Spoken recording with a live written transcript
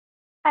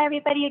Hi,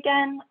 everybody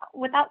again.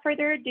 Without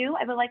further ado,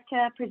 I would like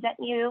to present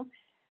you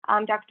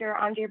Dr.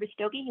 Anjay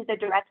Rastogi. He's the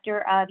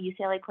director of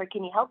UCLA Core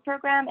Kidney Health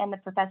Program and the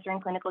professor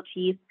and clinical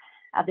chief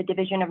of the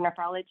Division of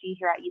Nephrology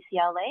here at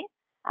UCLA.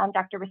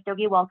 Dr.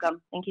 Rastogi,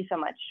 welcome. Thank you so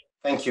much.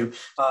 Thank you.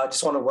 I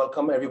just want to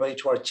welcome everybody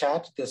to our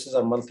chat. This is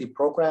our monthly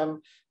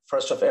program,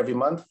 first of every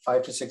month,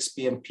 5 to 6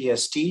 p.m.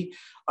 PST.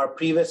 Our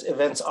previous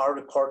events are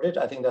recorded.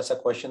 I think that's a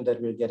question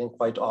that we're getting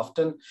quite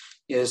often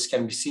is,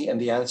 can we see? And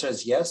the answer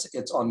is yes,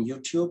 it's on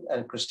YouTube,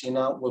 and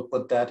Christina will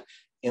put that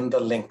in the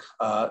link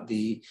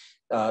to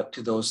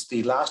those.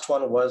 The last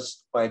one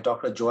was by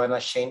Dr. Joanna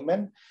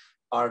Shainman,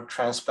 our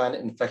transplant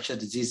infectious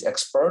disease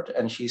expert,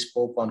 and she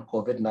spoke on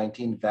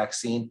COVID-19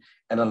 vaccine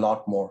and a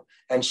lot more.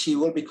 And she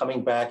will be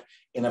coming back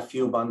in a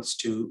few months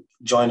to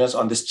join us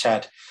on this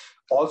chat.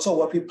 Also,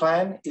 what we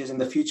plan is in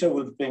the future,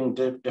 we'll bring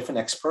different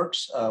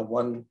experts.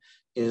 One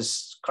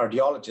is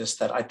cardiologist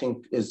that I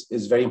think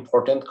is very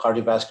important,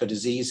 cardiovascular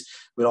disease.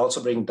 We'll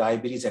also bring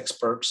diabetes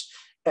experts.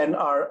 And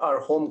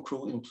our home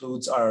crew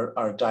includes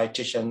our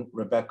dietitian,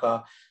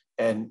 Rebecca,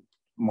 and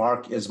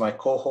Mark is my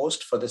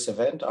co-host for this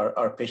event,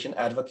 our patient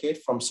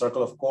advocate from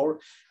Circle of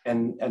Core,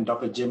 and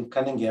Dr. Jim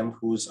Cunningham,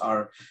 who's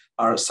our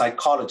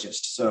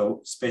psychologist.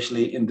 So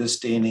especially in this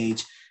day and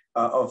age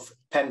of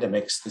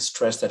pandemics, the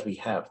stress that we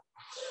have.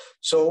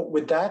 So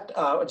with that,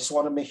 I just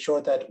want to make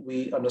sure that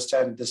we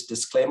understand this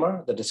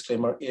disclaimer. The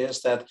disclaimer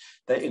is that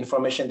the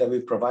information that we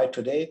provide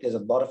today, there's a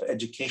lot of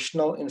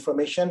educational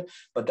information,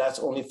 but that's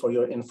only for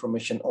your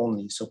information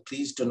only. So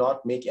please do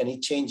not make any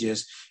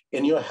changes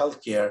in your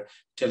healthcare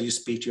till you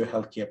speak to your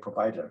healthcare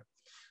provider.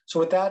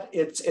 So with that,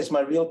 it's my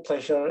real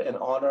pleasure and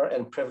honor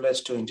and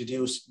privilege to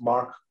introduce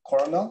Mark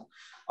Coronel,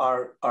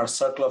 our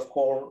Circle of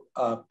Core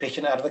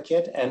patient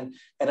advocate and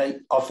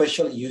an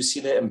official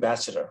UCLA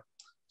ambassador.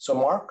 So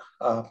Mark,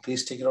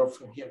 please take it over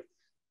from here.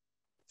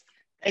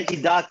 Thank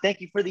you, Doc. Thank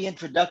you for the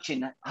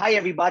introduction. Hi,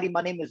 everybody.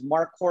 My name is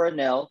Mark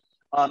Coronel.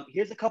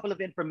 Here's a couple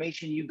of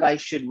information you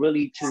guys should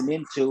really tune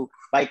into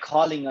by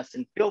calling us,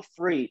 and feel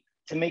free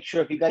to make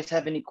sure if you guys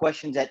have any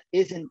questions that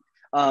isn't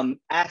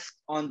asked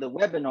on the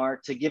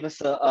webinar to give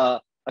us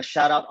a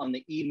shout out on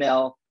the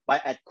email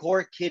at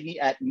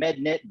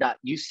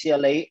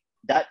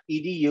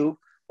corekidney@mednet.ucla.edu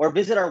or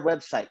visit our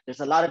website.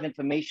 There's a lot of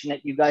information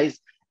that you guys,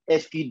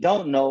 if you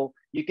don't know,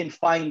 you can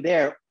find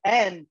there,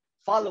 and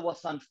follow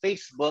us on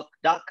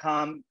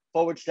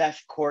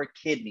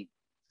facebook.com/corekidney.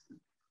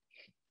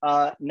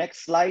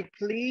 Next slide,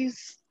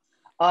 please.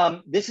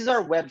 This is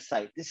our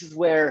website. This is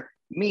where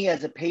me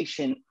as a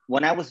patient,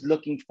 when I was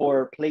looking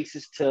for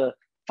places to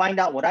find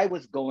out what I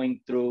was going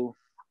through,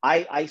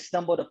 I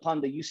stumbled upon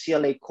the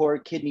UCLA Core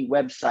Kidney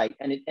website,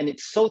 and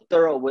it's so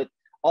thorough with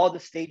all the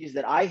stages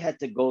that I had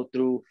to go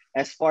through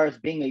as far as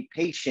being a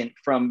patient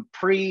from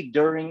pre,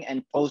 during,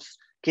 and post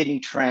kidney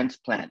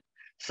transplant.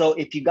 So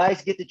if you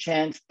guys get the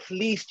chance,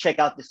 please check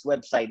out this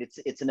website.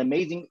 It's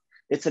amazing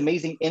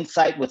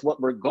insight with what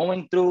we're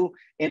going through,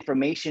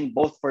 information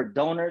both for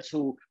donors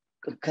who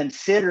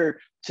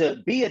consider to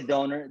be a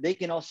donor. They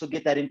can also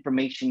get that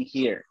information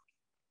here,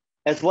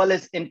 as well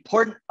as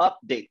important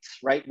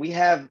updates, right? We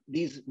have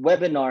these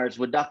webinars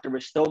with Dr.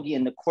 Rastogi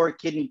and the Core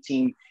Kidney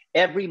team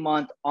every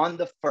month on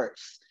the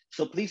 1st.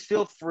 So please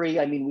feel free.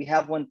 I mean, we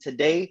have one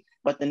today,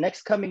 but the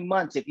next coming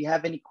months, if you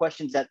have any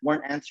questions that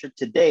weren't answered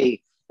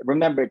today,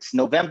 remember, it's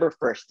November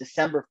 1st,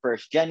 December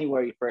 1st,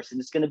 January 1st,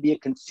 and it's going to be a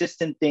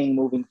consistent thing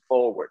moving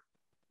forward.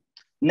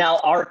 Now,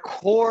 our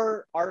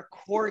core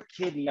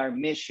kidney, our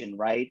mission,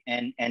 right?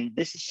 And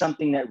this is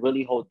something that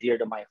really holds dear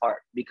to my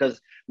heart,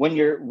 because when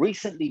you're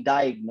recently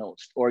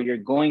diagnosed or you're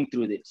going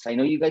through this, I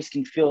know you guys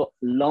can feel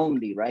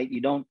lonely, right?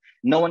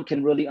 No one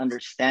can really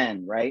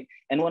understand, right?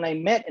 And when I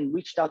met and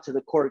reached out to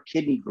the Core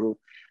Kidney group,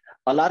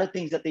 a lot of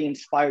things that they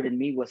inspired in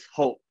me was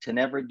hope, to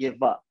never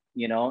give up,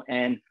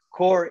 and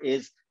CORE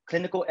is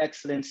clinical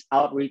excellence,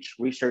 outreach,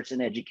 research,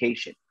 and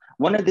education.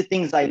 One of the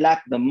things I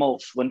lacked the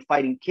most when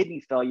fighting kidney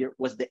failure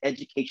was the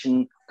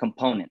education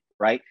component,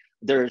 right?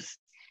 There's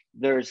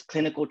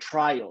clinical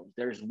trials,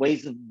 there's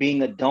ways of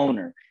being a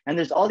donor, and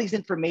there's all these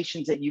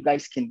informations that you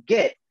guys can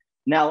get.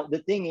 Now, the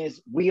thing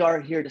is, we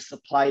are here to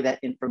supply that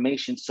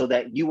information so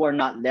that you are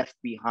not left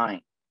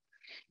behind.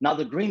 Now,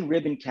 the Green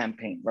Ribbon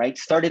Campaign, right,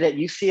 started at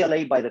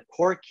UCLA by the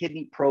Core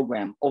Kidney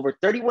Program. Over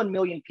 31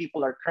 million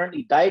people are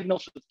currently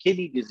diagnosed with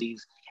kidney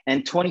disease,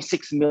 and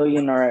 26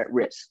 million are at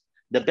risk.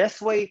 The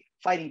best way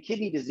fighting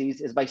kidney disease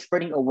is by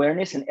spreading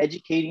awareness and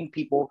educating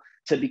people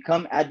to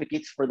become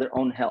advocates for their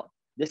own health.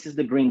 This is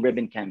the Green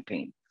Ribbon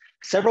Campaign.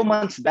 Several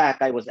months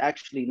back, I was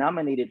actually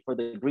nominated for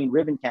the Green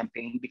Ribbon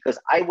Campaign because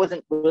I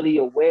wasn't really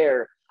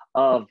aware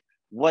of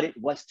what it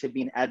was to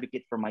be an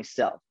advocate for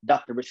myself.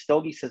 Dr.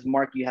 Rastogi says,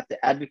 Mark, you have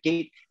to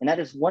advocate. And that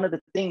is one of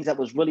the things that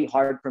was really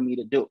hard for me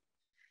to do.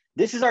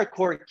 This is our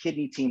Core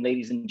Kidney team,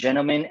 ladies and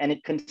gentlemen, and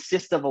it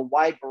consists of a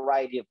wide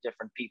variety of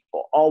different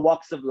people, all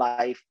walks of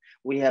life.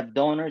 We have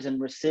donors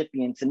and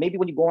recipients. And maybe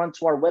when you go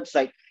onto our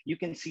website, you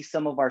can see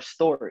some of our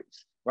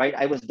stories, right?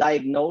 I was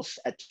diagnosed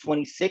at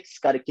 26,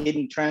 got a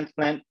kidney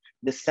transplant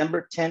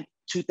December 10th,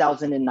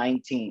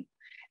 2019.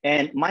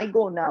 And my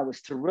goal now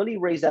is to really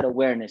raise that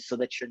awareness so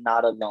that you're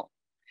not alone.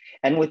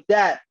 And with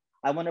that,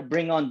 I want to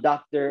bring on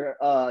Dr.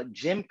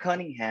 Jim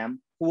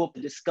Cunningham, who will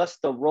discuss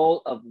the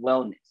role of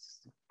wellness.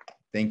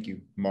 Thank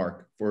you,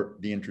 Mark, for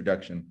the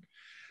introduction.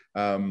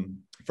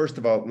 First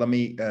of all, let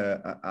me,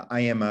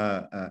 I am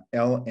a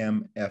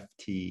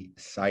LMFT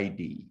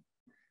PsyD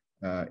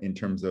in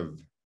terms of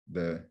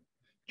the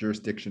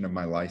jurisdiction of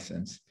my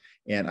license.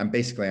 And I'm a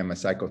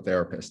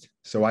psychotherapist.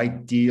 So I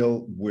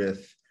deal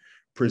with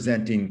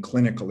presenting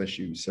clinical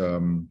issues,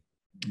 a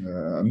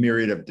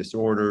myriad of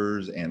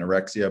disorders,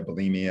 anorexia,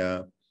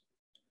 bulimia,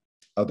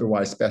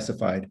 otherwise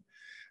specified.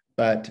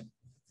 But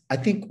I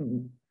think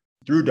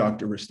through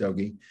Dr.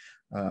 Rastogi,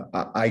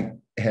 I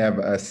have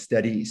a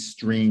steady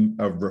stream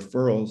of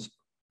referrals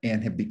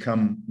and have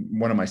become,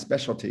 one of my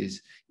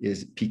specialties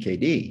is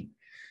PKD.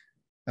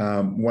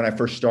 When I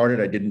first started,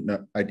 I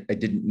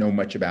didn't know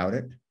much about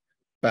it,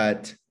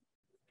 but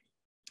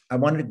I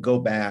wanted to go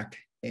back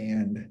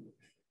and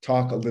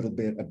talk a little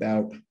bit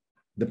about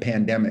the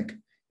pandemic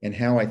and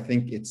how I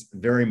think it's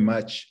very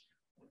much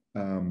a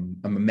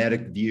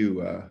mimetic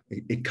view.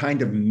 It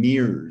kind of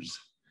mirrors,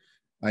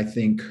 I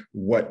think,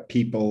 what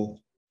people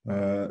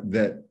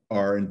that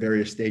are in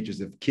various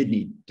stages of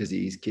kidney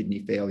disease,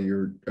 kidney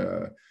failure,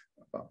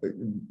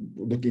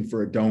 looking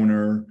for a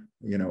donor,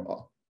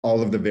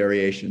 all of the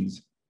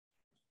variations.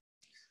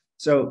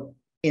 So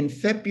in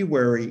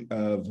February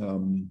of,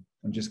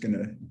 I'm just going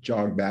to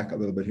jog back a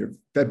little bit here,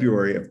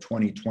 February of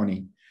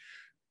 2020,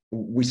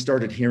 we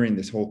started hearing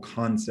this whole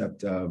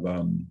concept of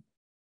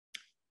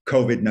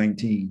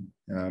COVID-19.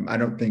 I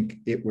don't think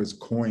it was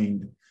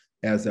coined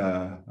as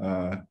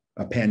a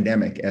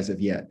pandemic as of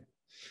yet.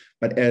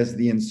 But as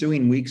the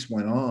ensuing weeks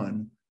went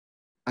on,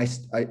 I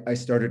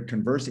started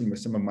conversing with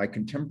some of my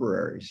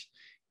contemporaries,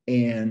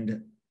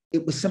 and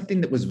it was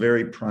something that was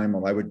very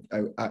primal.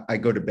 I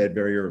go to bed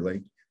very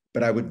early,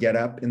 but I would get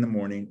up in the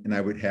morning and I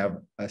would have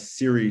a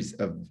series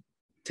of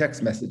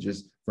text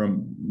messages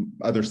from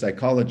other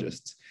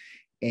psychologists.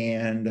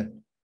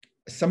 And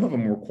some of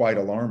them were quite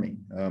alarming.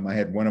 I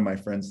had one of my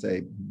friends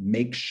say,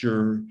 make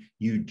sure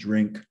you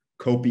drink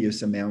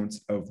copious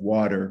amounts of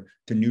water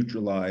to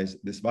neutralize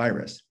this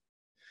virus.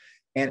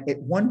 And at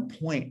one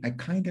point, I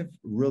kind of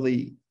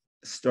really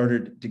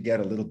started to get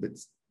a little bit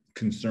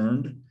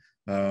concerned,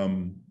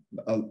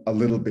 a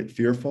little bit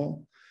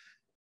fearful.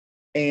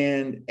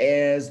 And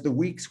as the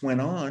weeks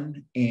went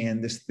on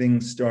and this thing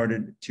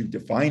started to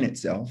define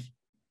itself,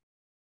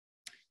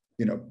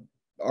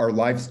 our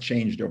lives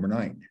changed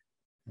overnight.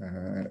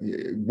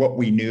 What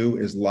we knew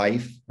as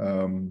life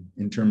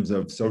in terms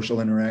of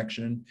social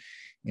interaction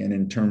and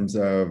in terms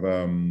of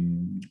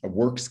a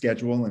work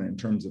schedule and in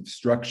terms of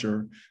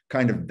structure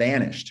kind of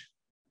vanished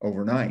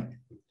overnight.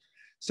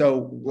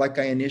 So like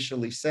I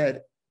initially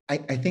said, I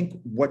think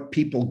what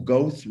people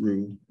go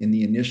through in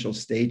the initial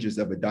stages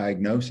of a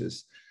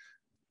diagnosis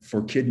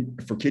for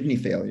kidney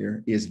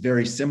failure is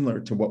very similar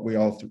to what we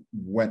all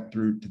went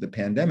through to the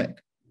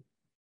pandemic.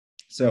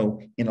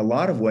 So in a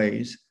lot of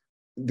ways,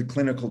 all the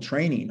clinical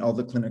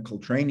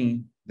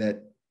training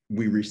that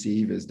we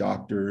receive as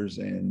doctors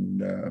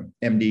and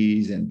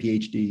MDs and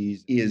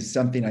PhDs is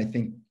something I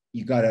think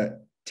you got to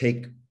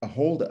take a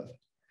hold of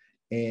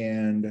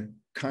and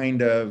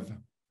kind of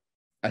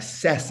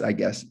assess, I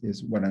guess,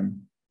 is what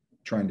I'm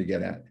trying to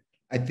get at.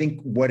 I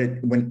think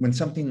when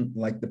something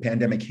like the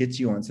pandemic hits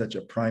you on such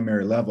a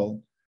primary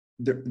level,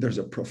 there's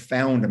a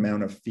profound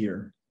amount of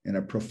fear and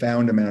a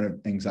profound amount of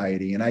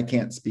anxiety. And I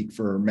can't speak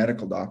for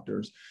medical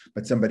doctors,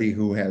 but somebody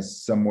who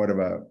has somewhat of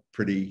a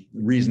pretty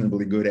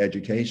reasonably good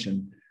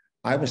education,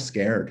 I was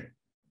scared.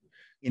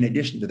 In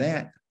addition to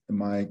that,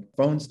 my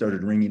phone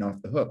started ringing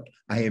off the hook.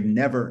 I have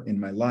never in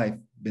my life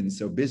been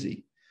so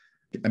busy.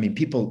 I mean,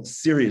 people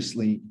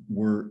seriously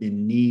were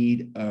in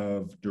need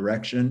of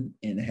direction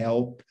and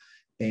help.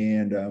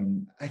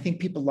 And I think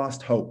people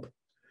lost hope.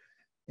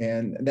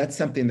 And that's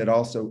something that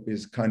also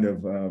is kind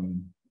of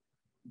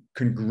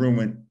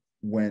congruent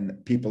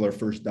when people are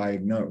first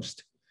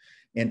diagnosed.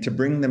 And to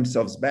bring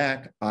themselves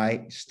back,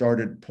 I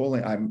started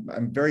pulling,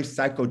 I'm very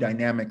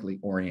psychodynamically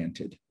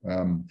oriented.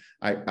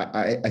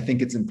 I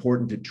think it's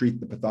important to treat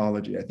the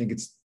pathology. I think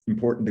it's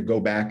important to go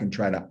back and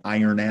try to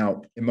iron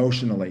out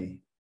emotionally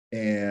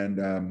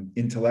and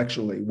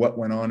intellectually what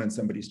went on in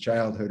somebody's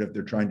childhood if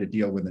they're trying to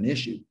deal with an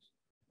issue.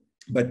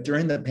 But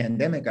during the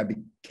pandemic, I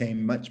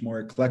became much more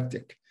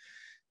eclectic.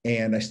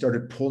 And I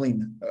started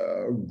pulling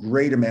a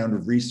great amount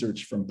of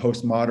research from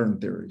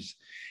postmodern theories.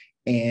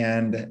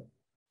 And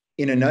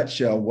in a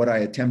nutshell, what I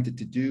attempted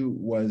to do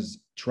was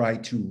try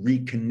to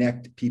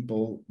reconnect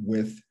people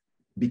with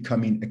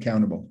becoming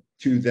accountable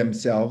to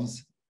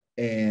themselves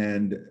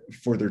and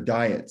for their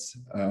diets,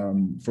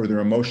 for their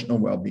emotional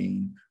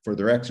well-being, for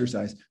their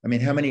exercise. I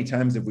mean, how many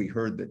times have we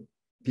heard that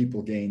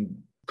people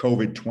gain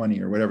COVID-20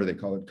 or whatever they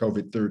call it,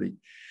 COVID-30?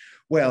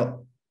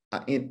 Well,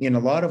 in a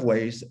lot of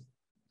ways,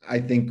 I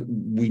think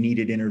we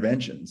needed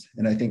interventions,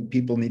 and I think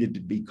people needed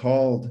to be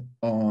called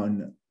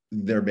on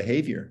their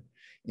behavior.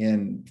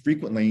 And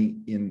frequently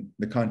in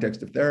the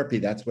context of therapy,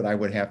 that's what I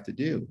would have to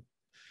do.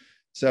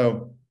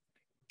 So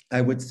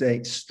I would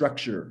say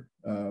structure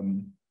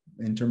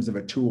in terms of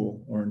a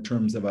tool or in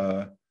terms of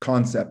a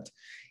concept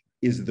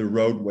is the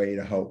roadway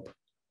to hope.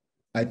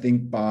 I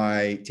think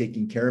by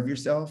taking care of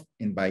yourself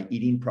and by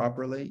eating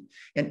properly,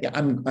 and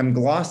I'm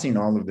glossing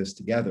all of this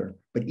together,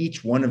 but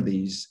each one of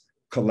these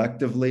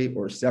collectively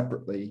or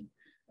separately,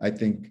 I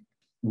think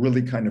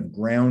really kind of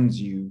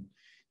grounds you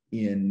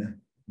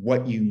in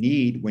what you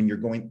need when you're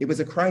going. It was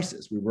a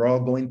crisis. We were all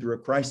going through a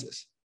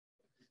crisis.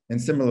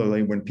 And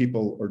similarly, when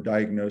people are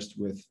diagnosed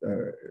with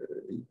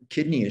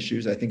kidney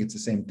issues, I think it's the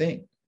same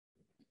thing.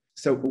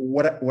 So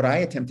what I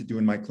attempt to do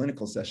in my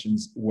clinical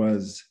sessions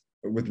was,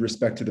 with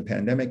respect to the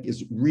pandemic,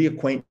 is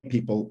reacquaint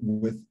people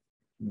with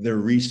their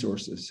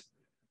resources,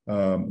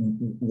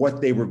 what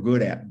they were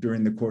good at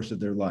during the course of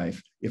their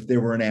life, if they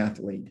were an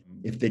athlete,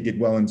 if they did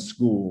well in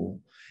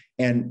school.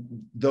 And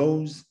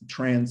those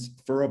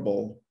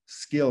transferable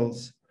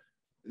skills,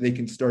 they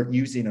can start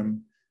using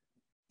them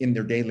in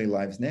their daily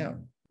lives now.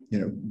 You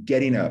know,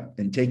 getting up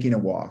and taking a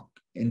walk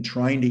and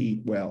trying to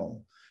eat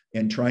well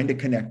and trying to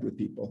connect with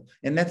people.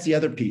 And that's the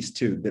other piece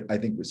too, that I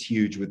think was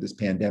huge with this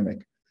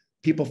pandemic.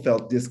 People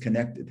felt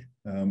disconnected.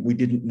 We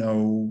didn't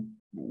know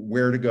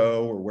where to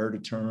go or where to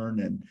turn.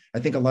 And I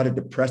think a lot of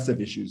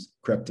depressive issues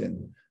crept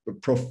in, a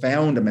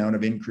profound amount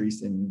of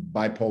increase in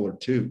bipolar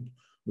 2,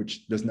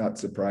 which does not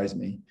surprise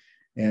me.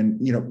 And,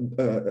 you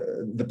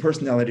know, the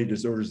personality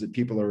disorders that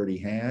people already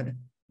had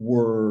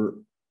were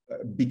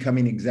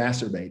becoming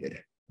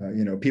exacerbated.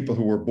 You know, people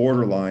who were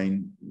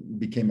borderline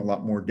became a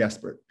lot more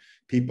desperate.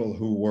 People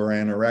who were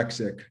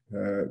anorexic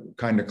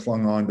kind of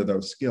clung on to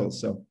those skills.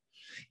 So,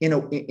 you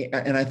know,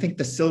 and I think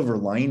the silver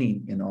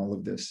lining in all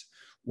of this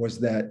was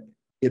that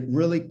it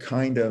really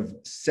kind of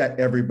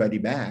set everybody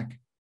back,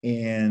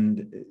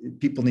 and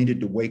people needed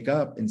to wake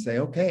up and say,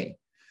 okay,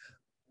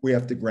 we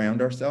have to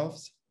ground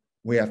ourselves.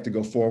 We have to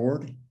go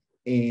forward,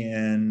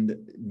 and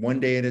one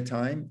day at a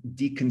time,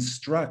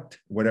 deconstruct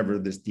whatever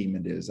this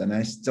demon is. And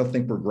I still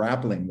think we're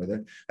grappling with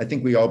it. I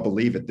think we all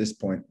believe at this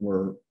point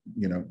we're,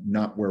 you know,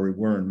 not where we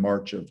were in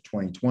March of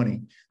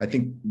 2020. I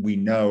think we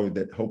know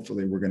that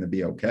hopefully we're going to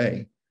be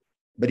okay.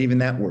 But even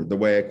that word, the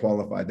way I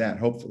qualify that,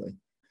 hopefully.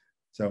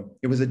 So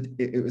it was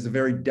a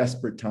very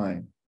desperate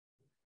time.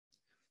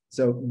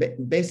 So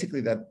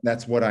basically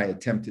that's what I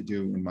attempt to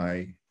do in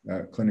my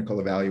clinical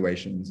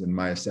evaluations and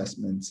my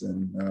assessments.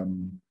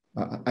 And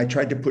I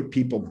tried to put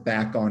people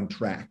back on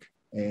track.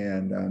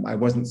 And I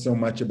wasn't so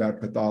much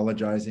about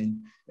pathologizing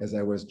as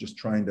I was just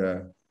trying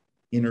to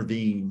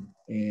intervene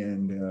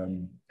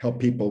and help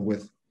people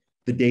with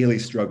the daily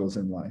struggles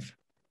in life.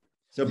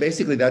 So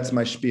basically that's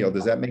my spiel.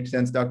 Does that make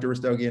sense, Dr.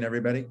 Rastogi and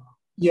everybody?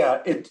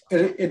 Yeah, it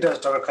does,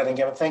 Dr.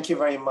 Cunningham. Thank you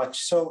very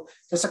much. So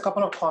just a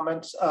couple of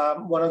comments.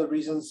 One of the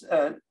reasons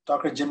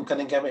Dr. Jim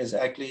Cunningham is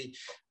actually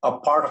a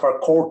part of our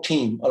core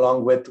team,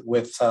 along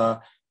with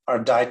our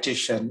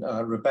dietitian,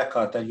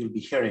 Rebecca, that you'll be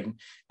hearing.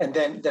 And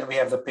then we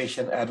have the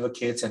patient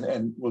advocates,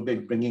 and we'll be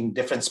bringing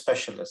different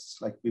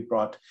specialists. Like we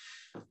brought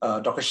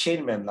Dr.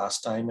 Shaneman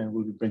last time, and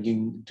we'll be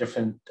bringing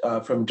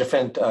from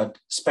different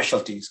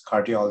specialties,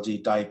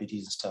 cardiology,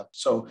 diabetes and stuff.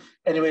 So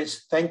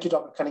anyways, thank you,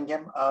 Dr.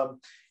 Cunningham.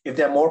 If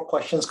there are more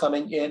questions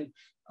coming in,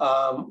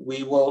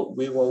 we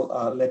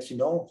will let you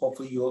know.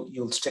 Hopefully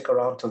you'll stick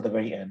around till the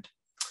very end.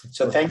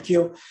 So thank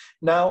you.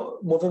 Now,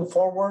 moving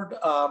forward,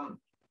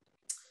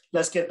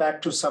 let's get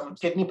back to some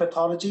kidney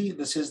pathology.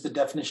 This is the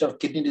definition of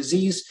kidney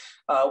disease.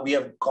 We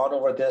have gone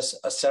over this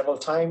several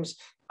times.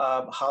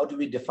 How do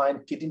we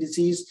define kidney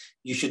disease?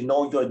 You should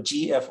know your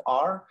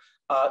GFR.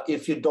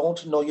 If you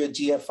don't know your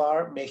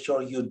GFR, make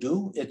sure you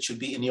do. It should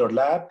be in your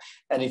lab.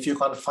 And if you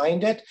can't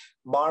find it,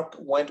 Mark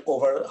went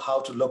over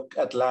how to look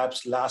at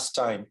labs last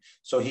time.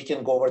 So he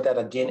can go over that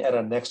again at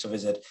our next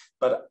visit.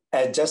 But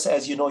just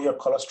as you know your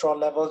cholesterol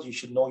levels, you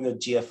should know your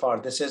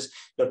GFR. This is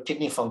your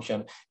kidney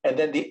function. And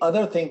then the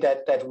other thing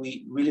that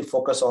we really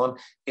focus on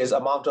is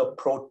amount of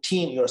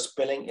protein you're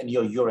spilling in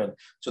your urine.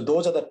 So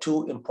those are the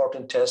two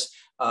important tests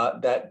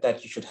that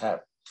you should have.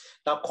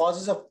 Now,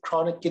 causes of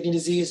chronic kidney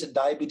disease,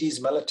 diabetes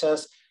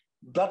mellitus,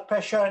 blood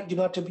pressure, you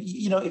know,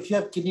 if you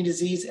have kidney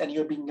disease and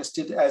you're being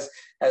listed as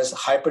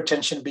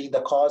hypertension being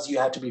the cause, you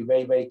have to be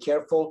very, very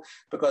careful,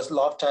 because a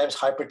lot of times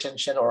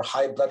hypertension or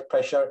high blood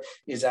pressure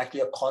is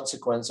actually a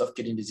consequence of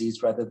kidney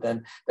disease rather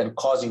than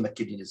causing the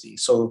kidney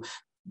disease. So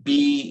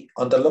be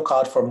on the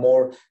lookout for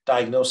more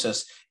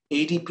diagnosis.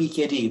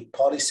 ADPKD,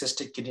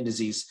 polycystic kidney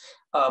disease.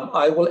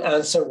 I will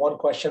answer one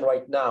question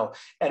right now.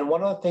 And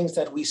one of the things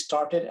that we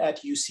started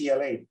at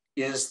UCLA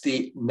is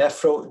the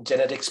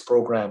nephrogenetics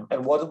program.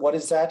 And what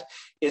is that?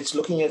 It's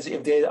looking as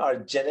if there are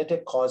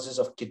genetic causes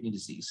of kidney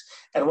disease.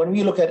 And when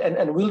we look at,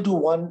 and we'll do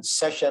one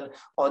session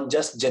on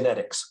just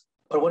genetics.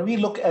 But when we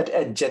look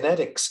at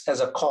genetics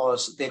as a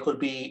cause, there could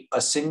be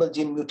a single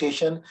gene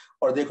mutation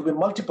or there could be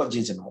multiple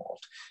genes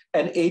involved.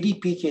 And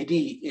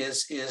ADPKD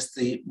is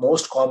the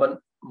most common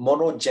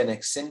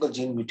monogenic single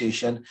gene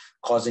mutation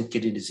causing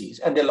kidney disease.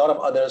 And there are a lot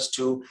of others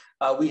too.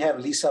 We have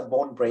Lisa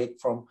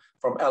Bonebrake from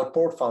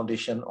Alport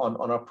Foundation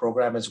on our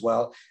program as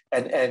well.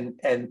 And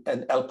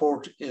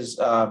Alport is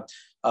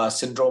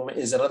syndrome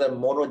is another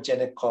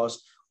monogenic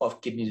cause of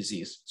kidney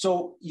disease.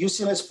 So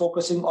UCLA is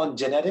focusing on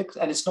genetics,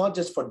 and it's not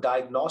just for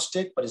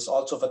diagnostic, but it's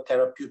also for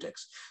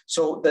therapeutics.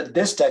 So that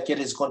this decade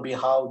is going to be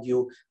how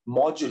you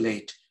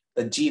modulate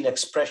the gene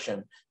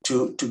expression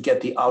to get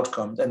the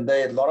outcomes. And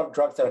there are a lot of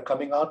drugs that are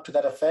coming out to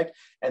that effect,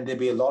 and there'll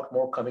be a lot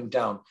more coming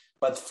down.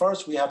 But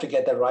first, we have to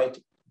get the right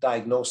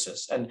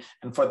diagnosis. And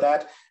for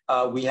that,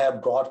 we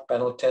have broad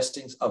panel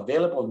testings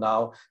available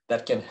now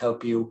that can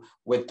help you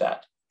with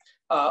that.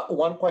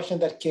 One question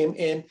that came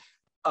in,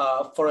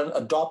 for an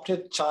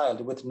adopted child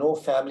with no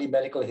family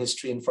medical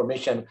history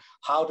information,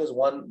 how does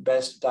one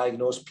best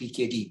diagnose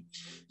PKD?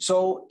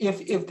 So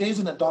if there's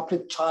an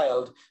adopted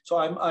child, so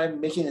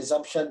I'm making an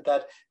assumption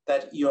that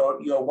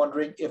you're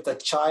wondering if the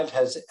child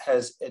has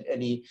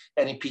any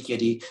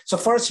PKD. So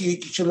first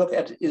you should look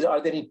at,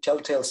 are there any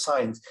telltale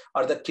signs?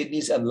 Are the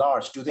kidneys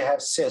enlarged? Do they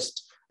have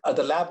cysts? Are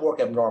the lab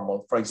work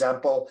abnormal? For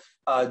example,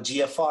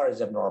 GFR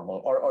is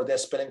abnormal, or they're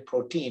spilling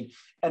protein.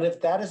 And if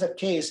that is the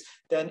case,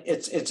 then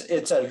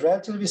it's a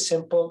relatively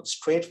simple,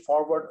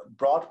 straightforward,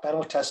 broad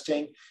panel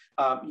testing.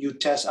 You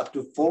test up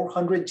to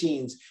 400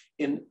 genes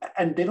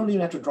and they don't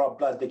even have to draw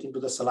blood. They can do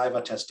the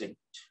saliva testing.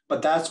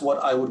 But that's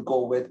what I would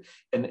go with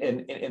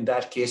in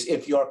that case,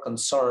 if you're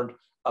concerned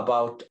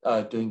about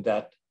doing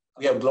that.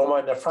 We have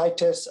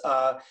glomerulonephritis.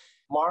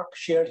 Mark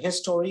shared his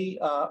story.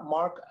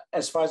 Mark,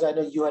 as far as I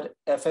know, you had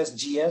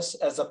FSGS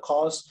as a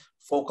cause,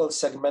 focal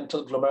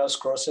segmental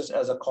glomerulosclerosis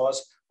as a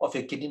cause of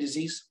a kidney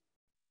disease?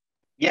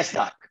 Yes,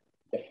 doc.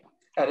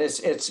 And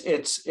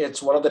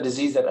it's one of the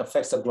diseases that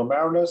affects the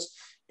glomerulus.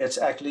 It's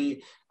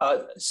actually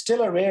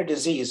still a rare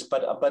disease,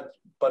 but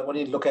when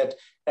you look at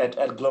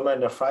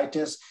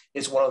glomerulonephritis,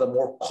 it's one of the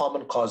more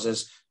common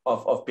causes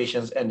of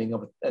patients ending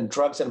up, and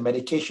drugs and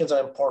medications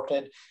are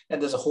important,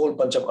 and there's a whole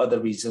bunch of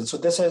other reasons. So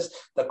this is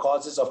the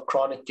causes of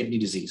chronic kidney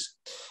disease.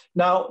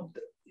 Now,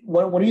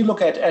 when you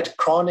look at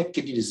chronic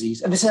kidney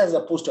disease, and this is as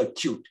opposed to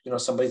acute,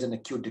 somebody's in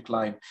acute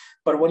decline,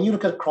 but when you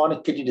look at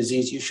chronic kidney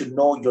disease, you should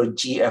know your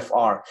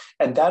GFR.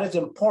 And that is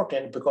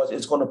important because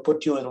it's going to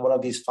put you in one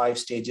of these 5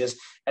 stages.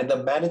 And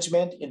the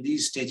management in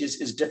these stages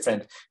is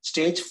different.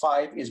 Stage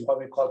 5 is what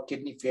we call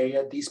kidney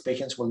failure. These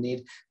patients will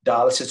need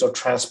dialysis or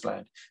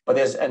transplant. But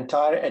there's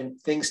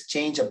and things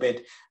change a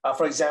bit.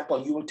 For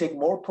example, you will take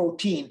more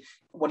protein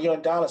when you're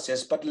on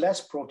dialysis, but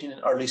less protein in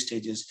early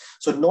stages.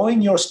 So knowing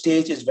your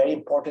stage is very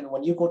important.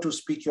 When you go to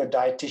speak to your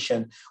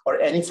dietitian or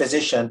any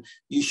physician,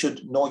 you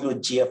should know your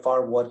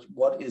GFR,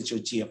 what is your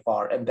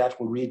GFR, and that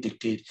will really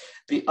dictate.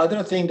 The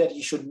other thing that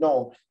you should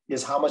know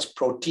is how much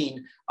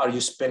protein are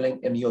you spilling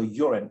in your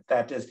urine.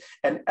 That is,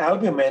 and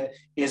albumin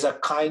is a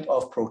kind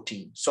of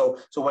protein. So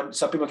when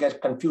some people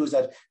get confused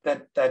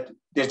that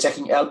they're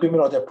checking albumin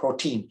or their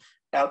protein,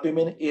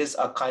 albumin is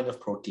a kind of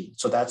protein.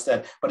 So that's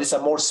that, but it's a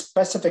more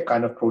specific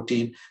kind of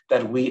protein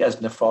that we as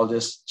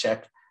nephrologists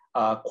check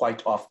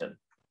quite often.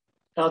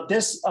 Now,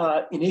 this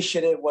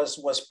initiative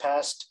was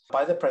passed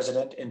by the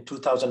president in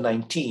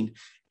 2019.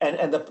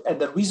 And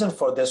the reason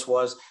for this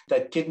was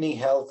that kidney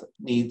health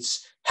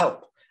needs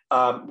help.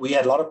 We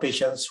had a lot of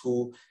patients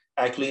who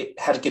actually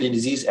had kidney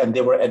disease and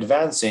they were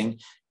advancing,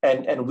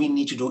 and we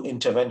need to do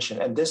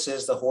intervention. And this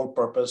is the whole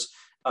purpose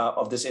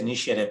of this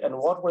initiative. And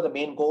what were the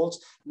main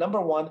goals?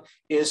 Number one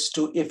is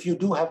to, if you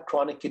do have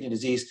chronic kidney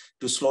disease,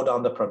 to slow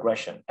down the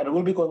progression. And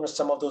we'll be going over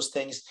some of those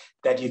things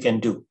that you can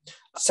do.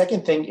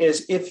 Second thing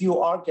is, if you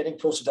are getting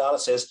close to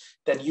dialysis,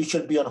 then you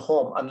should be on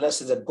home unless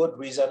there's a good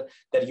reason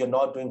that you're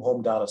not doing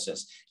home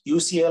dialysis.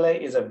 UCLA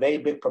is a very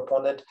big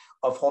proponent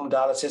of home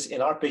dialysis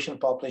in our patient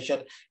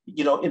population.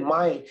 In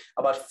my,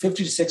 about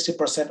 50 to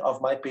 60%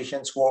 of my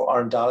patients who are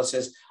on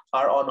dialysis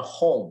are on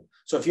home.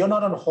 So if you're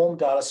not on home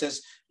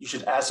dialysis, you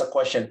should ask a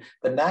question.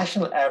 The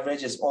national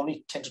average is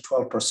only 10 to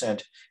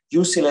 12%.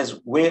 UCLA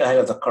is way ahead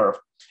of the curve.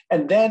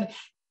 And then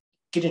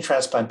kidney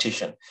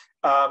transplantation.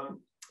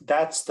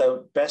 That's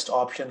the best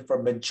option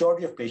for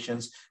majority of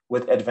patients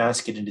with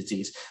advanced kidney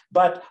disease.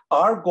 But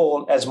our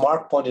goal, as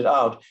Mark pointed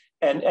out,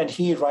 and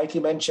he rightly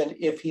mentioned,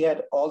 if he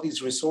had all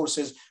these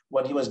resources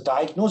when he was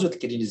diagnosed with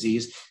kidney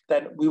disease,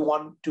 then we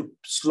want to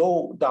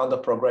slow down the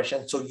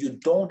progression so you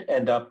don't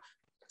end up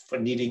for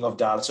needing of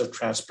dialysis or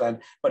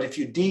transplant. But if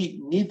you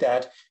need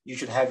that, you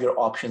should have your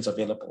options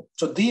available.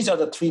 So these are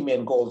the 3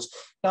 main goals.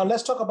 Now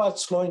let's talk about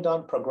slowing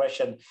down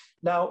progression.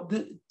 Now,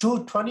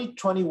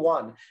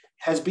 2021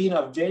 has been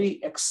a very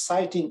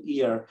exciting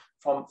year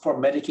for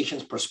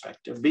medications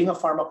perspective. Being a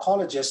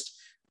pharmacologist,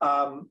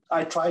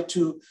 I try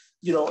to,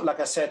 like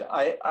I said,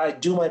 I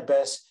do my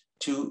best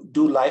to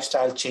do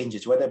lifestyle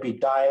changes, whether it be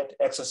diet,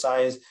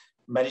 exercise,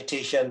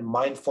 meditation,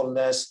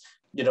 mindfulness,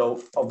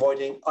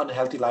 avoiding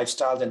unhealthy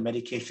lifestyles and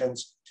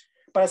medications.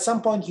 But at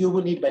some point you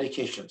will need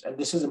medications, and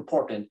this is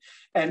important.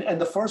 And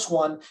the first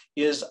one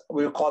is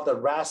we call the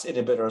RAS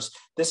inhibitors.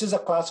 This is a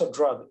class of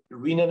drug,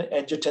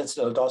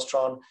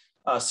 renin-angiotensin-aldosterone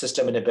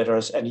system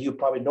inhibitors. And you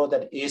probably know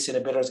that ACE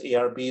inhibitors,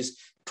 ARBs,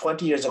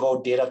 20 years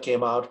ago, data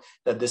came out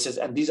that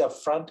and these are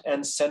front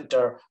and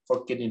center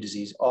for kidney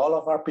disease. All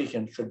of our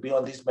patients should be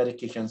on these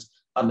medications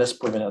unless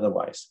proven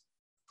otherwise.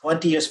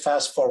 20 years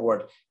fast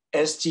forward,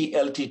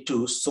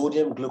 SGLT2,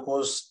 sodium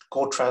glucose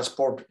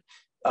cotransport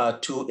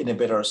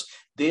inhibitors.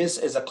 This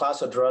is a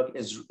class of drug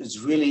is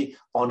really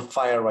on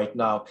fire right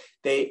now.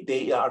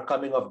 They are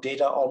coming off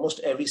data almost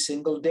every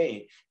single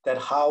day that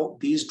how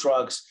these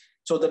drugs.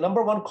 So the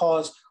number one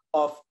cause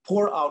of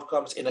poor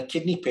outcomes in a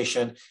kidney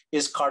patient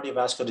is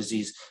cardiovascular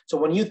disease. So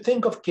when you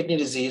think of kidney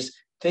disease,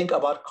 think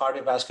about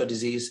cardiovascular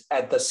disease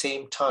at the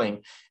same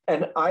time.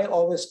 And I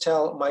always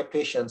tell my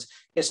patients,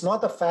 it's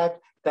not the fact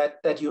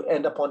that you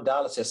end up on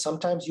dialysis.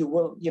 Sometimes you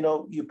will,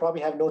 you probably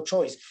have no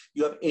choice.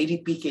 You have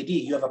ADPKD,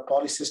 you have a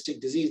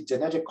polycystic disease,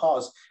 genetic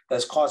cause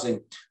that's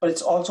causing, but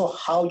it's also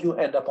how you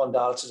end up on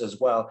dialysis as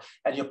well.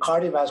 And your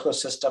cardiovascular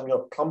system,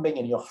 your plumbing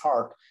and your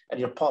heart and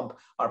your pump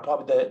are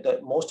probably the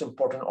most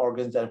important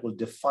organs that will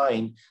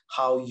define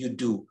how you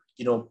do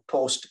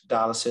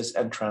post-dialysis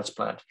and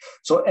transplant.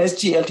 So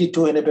SGLT2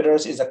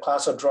 inhibitors is a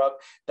class of drug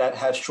that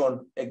has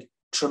shown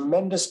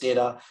tremendous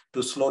data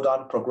to slow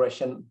down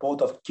progression,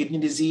 both of kidney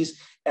disease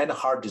and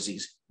heart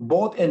disease,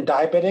 both in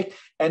diabetic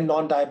and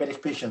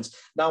non-diabetic patients.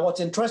 Now, what's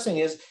interesting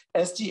is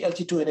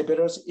SGLT2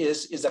 inhibitors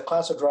is a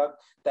class of drug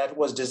that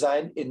was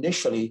designed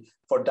initially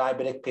for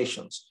diabetic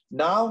patients.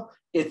 Now,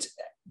 its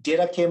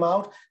data came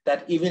out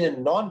that even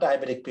in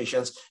non-diabetic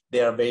patients,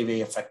 they are very,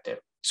 very effective.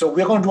 So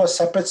we're going to do a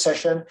separate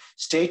session.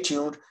 Stay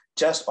tuned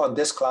just on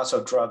this class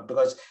of drug,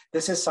 because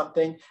this is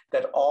something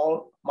that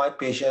all my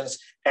patients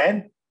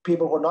and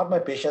people who are not my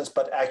patients,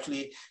 but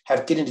actually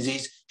have kidney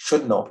disease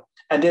should know.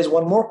 And there's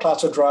one more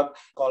class of drug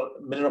called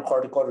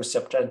mineralocorticoid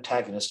receptor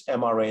antagonists,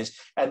 MRAs.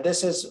 And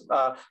this is,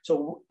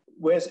 so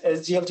whereas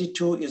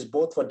SGLT2 is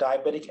both for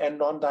diabetic and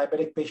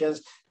non-diabetic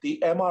patients, the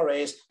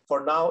MRAs,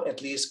 for now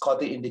at least, got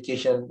the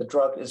indication, the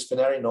drug is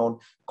finerenone,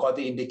 got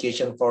the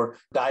indication for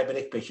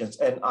diabetic patients.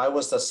 And I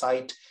was the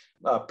site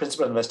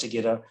principal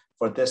investigator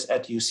for this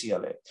at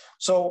UCLA.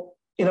 So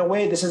in a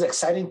way, this is an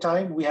exciting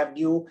time. We have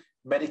new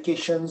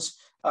medications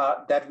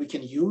that we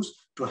can use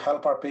to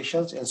help our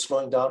patients in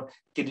slowing down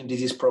kidney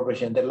disease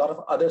progression. There are a lot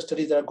of other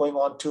studies that are going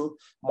on too.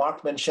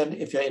 Mark mentioned,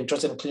 if you're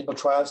interested in clinical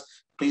trials,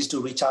 please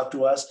do reach out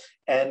to us.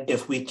 And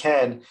if we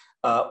can,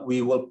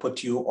 we will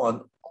put you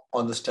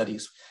on the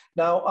studies.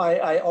 Now,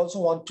 I also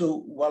want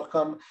to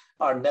welcome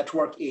our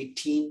Network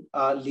 18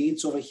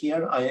 leads over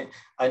here.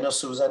 I know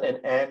Susan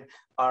and Anne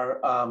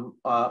are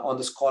on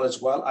this call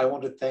as well. I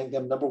want to thank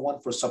them, number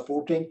one, for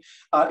supporting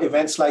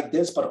events like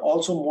this, but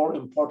also more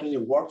importantly,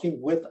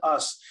 working with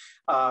us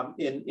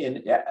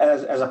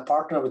as a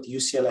partner with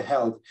UCLA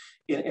Health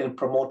in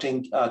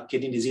promoting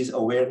kidney disease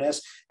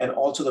awareness and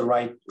also the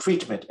right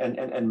treatment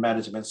and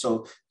management.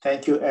 So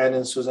thank you, Anne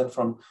and Susan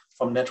from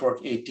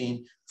Network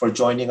 18 for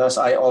joining us.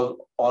 I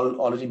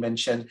already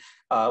mentioned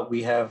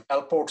we have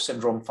Alport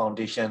Syndrome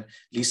Foundation,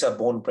 Lisa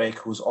Bonebreak,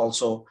 who's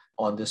also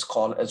on this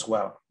call as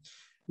well.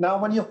 Now,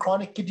 when you have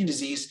chronic kidney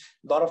disease,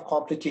 a lot of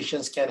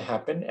complications can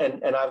happen.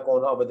 And I've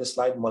gone over this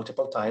slide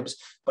multiple times,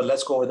 but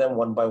let's go over them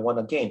one by one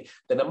again.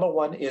 The number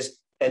one is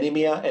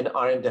anemia and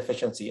iron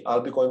deficiency.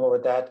 I'll be going over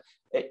that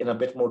in a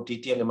bit more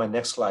detail in my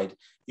next slide.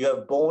 You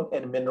have bone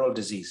and mineral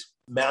disease,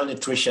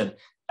 malnutrition,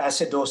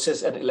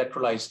 acidosis, and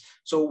electrolytes.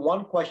 So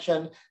one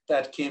question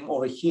that came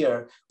over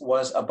here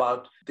was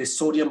about the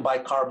sodium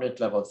bicarbonate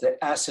levels,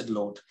 the acid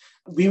load.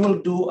 We will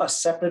do a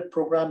separate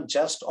program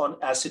just on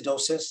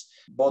acidosis.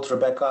 Both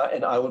Rebecca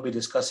and I will be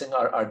discussing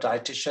our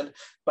dietitian,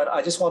 but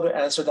I just want to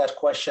answer that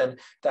question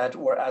that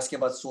we're asking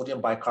about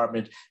sodium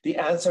bicarbonate. The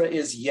answer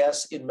is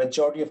yes. In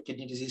majority of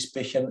kidney disease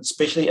patients,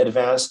 especially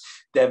advanced,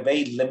 they have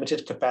very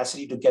limited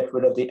capacity to get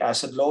rid of the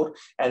acid load,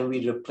 and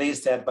we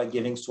replace that by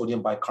giving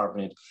sodium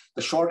bicarbonate.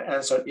 The short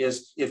answer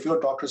is if your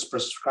doctor is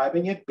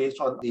prescribing it based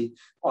on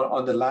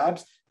the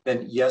labs,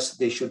 then yes,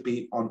 they should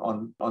be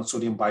on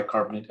sodium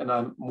bicarbonate. And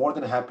I'm more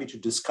than happy to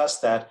discuss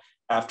that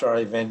after our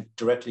event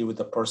directly with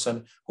the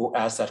person who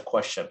asked that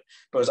question,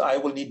 because I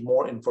will need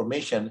more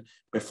information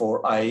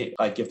before I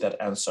give that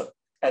answer.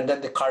 And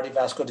then the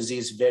cardiovascular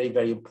disease, very,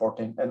 very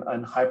important,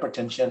 and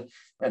hypertension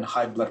and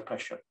high blood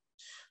pressure.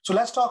 So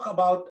let's talk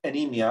about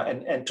anemia.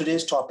 And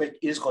today's topic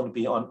is going to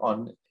be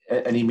on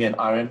anemia and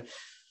iron.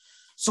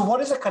 So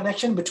what is the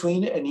connection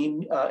between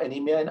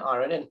anemia and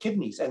iron and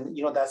kidneys? And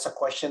that's a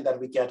question that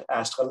we get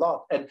asked a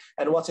lot.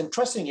 And what's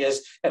interesting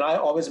is, and I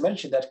always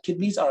mention that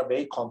kidneys are a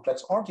very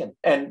complex organ,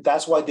 and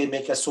that's why they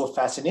make us so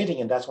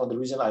fascinating. And that's one of the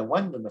reasons I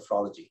went into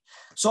nephrology.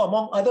 So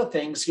among other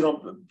things,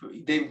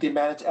 they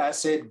manage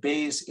acid,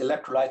 base,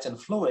 electrolytes,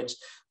 and fluids,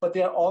 but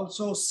they are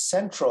also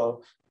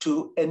central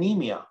to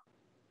anemia.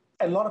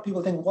 And a lot of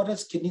people think, what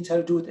does kidneys have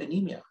to do with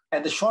anemia?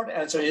 And the short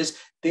answer is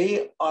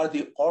they are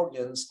the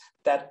organs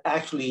that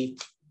actually,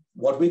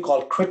 what we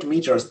call crit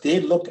meters, they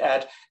look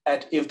at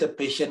if the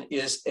patient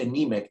is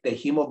anemic, the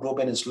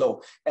hemoglobin is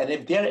low. And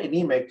if they're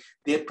anemic,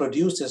 they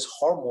produce this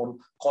hormone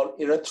called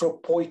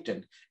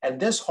erythropoietin. And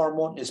this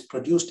hormone is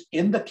produced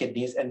in the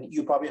kidneys, and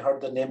you probably heard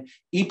the name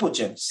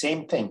epogen,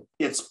 same thing.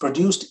 It's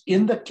produced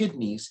in the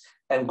kidneys,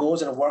 and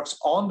goes and works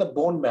on the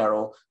bone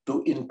marrow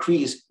to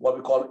increase what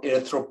we call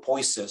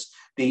erythropoiesis,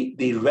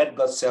 the red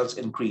blood cells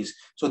increase.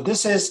 So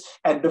this is,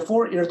 and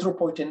before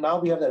erythropoietin, now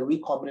we have the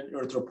recombinant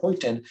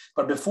erythropoietin,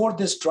 but before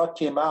this drug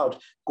came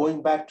out,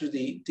 going back to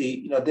the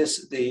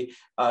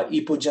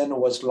Epogen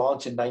was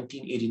launched in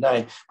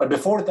 1989. But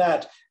before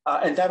that,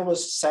 and that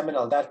was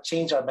seminal, that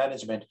changed our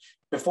management.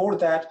 Before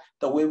that,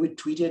 the way we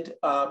treated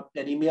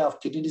anemia of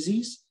kidney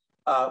disease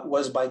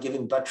was by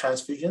giving blood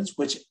transfusions,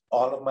 which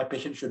all of my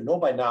patients should know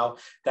by now,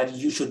 that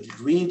you should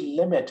really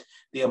limit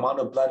the amount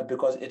of blood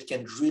because it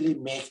can really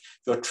make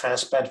your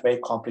transplant very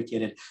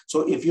complicated.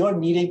 So if you're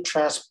needing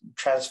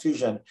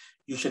transfusion,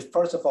 you should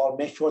first of all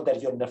make sure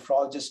that your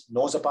nephrologist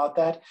knows about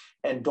that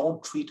and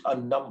don't treat a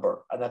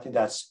number. And I think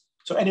that's,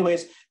 so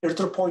anyways,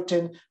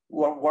 erythropoietin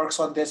works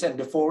on this. And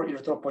before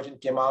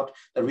erythropoietin came out,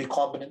 the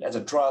recombinant as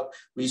a drug,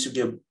 we used to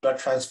give blood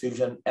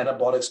transfusion,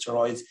 anabolic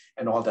steroids,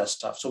 and all that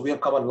stuff. So we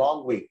have come a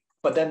long way.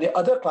 But then the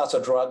other class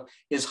of drug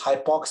is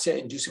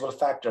hypoxia-inducible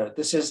factor.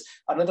 This is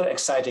another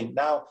exciting.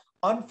 Now,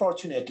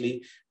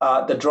 unfortunately,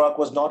 the drug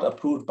was not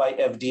approved by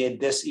FDA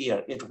this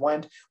year. It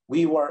went,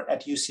 we were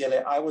at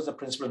UCLA, I was the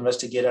principal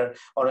investigator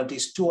on at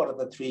least 2 out of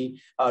the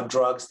 3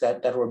 drugs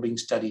that were being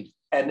studied.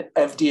 And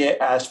FDA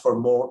asked for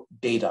more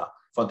data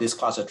for this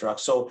class of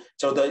drugs. So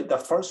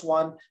the first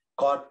one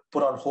got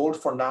put on hold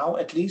for now,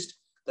 at least.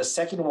 The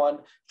second one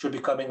should be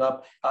coming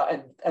up.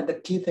 And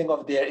the key thing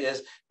of there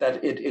is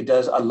that it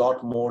does a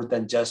lot more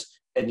than just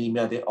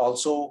anemia. They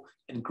also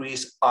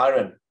increase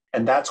iron.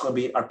 And that's going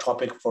to be our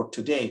topic for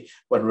today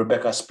when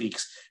Rebecca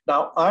speaks.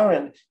 Now,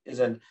 iron is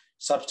a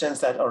substance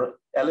that, or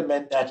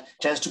element that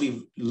tends to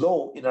be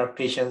low in our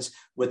patients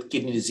with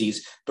kidney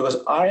disease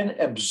because iron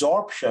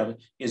absorption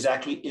is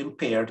actually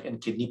impaired in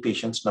kidney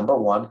patients, number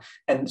one.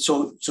 And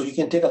so you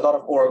can take a lot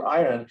of oral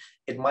iron,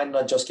 it might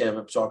not just get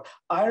absorbed.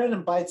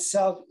 Iron by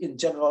itself in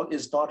general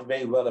is not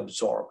very well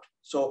absorbed.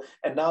 So,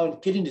 and now in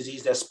kidney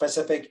disease, there's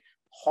specific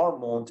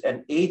hormones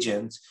and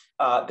agents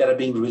that are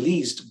being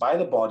released by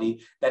the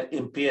body that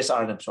impairs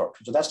iron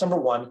absorption. So that's number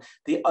one.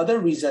 The other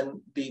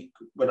reason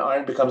when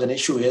iron becomes an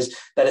issue is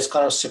that it's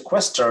kind of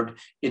sequestered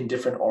in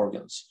different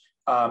organs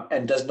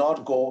and does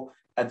not go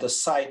at the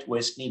site where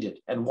it's needed.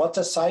 And what's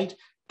a site?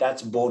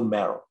 That's bone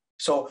marrow.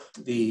 So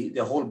the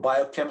whole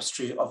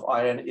biochemistry of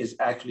iron is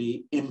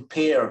actually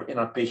impaired in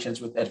our patients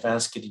with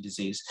advanced kidney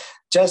disease.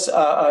 Just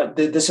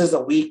this is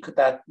the week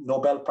that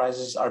Nobel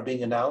Prizes are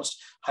being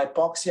announced.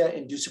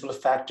 Hypoxia-inducible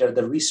factor,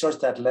 the research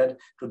that led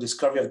to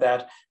discovery of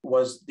that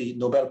was the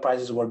Nobel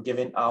Prizes were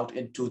given out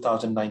in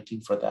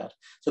 2019 for that.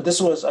 So this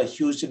was a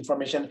huge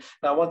information.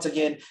 Now, once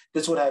again,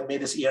 this would have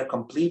made this year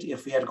complete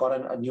if we had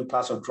gotten a new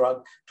class of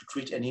drug to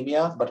treat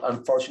anemia, but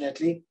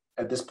unfortunately,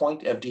 at this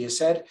point, FDA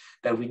said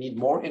that we need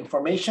more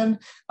information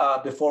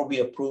before we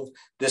approve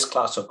this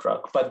class of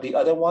drug. But the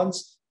other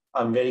ones,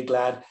 I'm very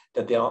glad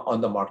that they are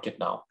on the market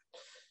now.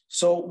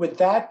 So with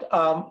that,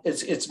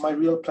 it's my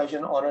real pleasure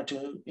and honor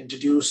to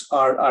introduce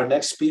our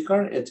next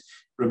speaker. It's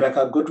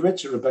Rebecca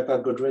Goodrich. Rebecca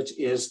Goodrich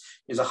is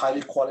a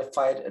highly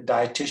qualified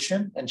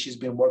dietitian, and she's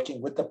been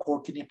working with the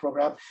Core Kidney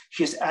Program.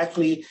 She's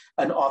actually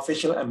an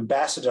official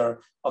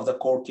ambassador of the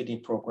Core Kidney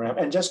Program.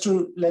 And just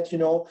to let you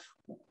know,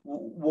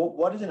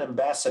 what is an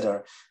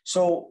ambassador?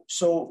 So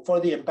for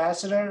the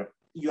ambassador,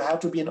 you have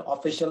to be an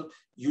official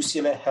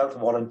UCLA Health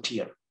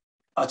volunteer.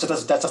 So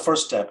that's the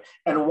first step.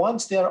 And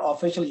once they're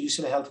official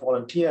UCLA Health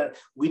volunteer,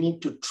 we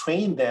need to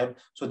train them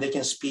so they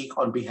can speak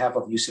on behalf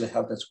of UCLA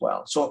Health as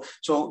well. So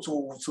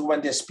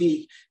when they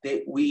speak,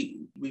 we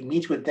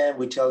meet with them,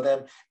 we tell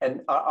them,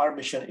 and our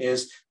mission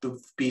is to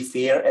be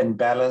fair and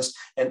balanced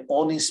and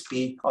only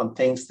speak on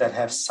things that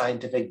have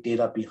scientific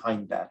data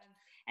behind that.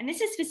 And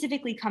this is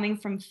specifically coming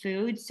from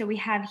food. So we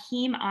have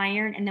heme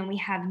iron and then we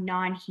have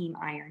non-heme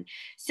iron.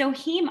 So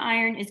heme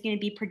iron is going to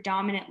be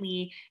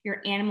predominantly your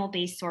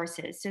animal-based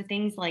sources. So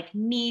things like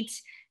meat,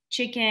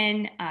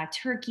 chicken,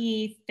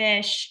 turkey,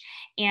 fish,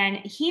 and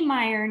heme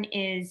iron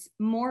is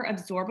more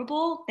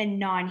absorbable than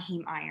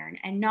non-heme iron.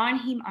 And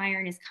non-heme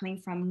iron is coming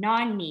from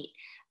non-meat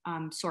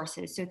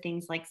sources. So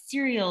things like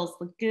cereals,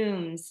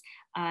 legumes,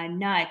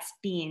 nuts,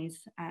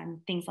 beans,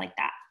 things like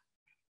that.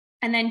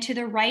 And then to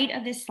the right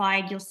of this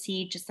slide, you'll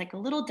see just like a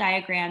little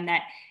diagram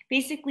that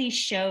basically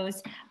shows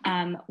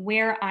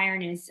where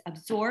iron is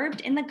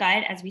absorbed in the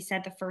gut, as we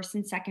said, the first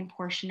and second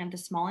portion of the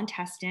small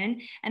intestine,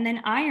 and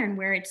then iron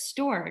where it's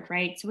stored,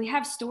 right? So we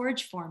have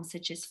storage forms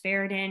such as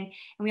ferritin, and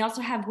we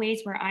also have ways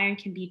where iron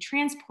can be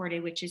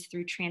transported, which is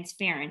through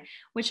transferrin,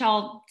 which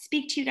I'll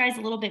speak to you guys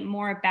a little bit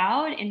more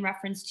about in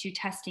reference to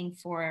testing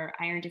for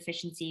iron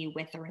deficiency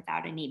with or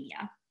without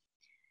anemia.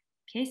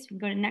 Okay, so we can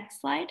go to the next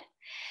slide.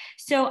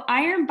 So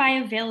iron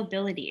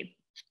bioavailability.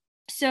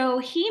 So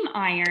heme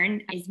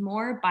iron is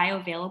more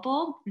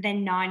bioavailable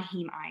than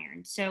non-heme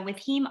iron. So with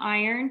heme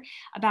iron,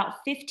 about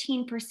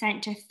 15%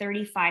 to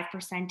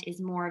 35% is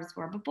more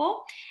absorbable.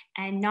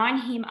 And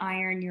non-heme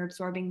iron, you're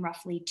absorbing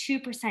roughly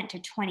 2% to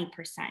 20%.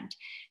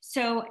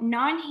 So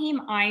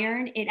non-heme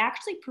iron, it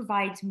actually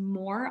provides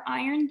more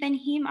iron than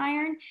heme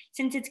iron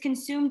since it's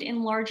consumed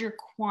in larger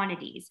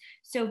quantities.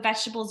 So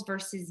vegetables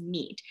versus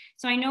meat.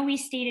 So I know we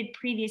stated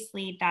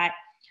previously that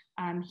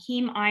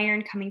heme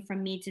iron coming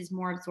from meats is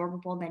more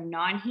absorbable than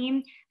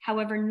non-heme.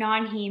 However,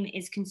 non-heme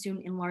is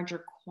consumed in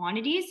larger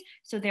quantities,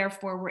 so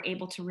therefore we're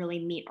able to really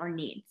meet our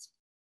needs.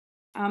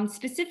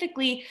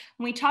 Specifically,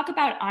 when we talk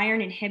about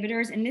iron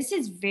inhibitors, and this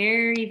is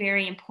very,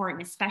 very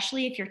important,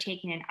 especially if you're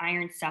taking an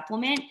iron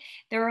supplement,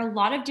 there are a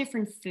lot of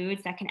different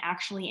foods that can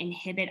actually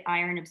inhibit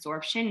iron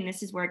absorption, and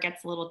this is where it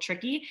gets a little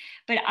tricky.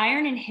 But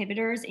iron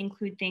inhibitors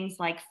include things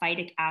like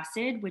phytic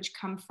acid, which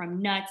come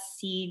from nuts,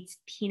 seeds,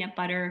 peanut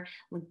butter,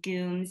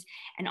 legumes,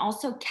 and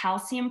also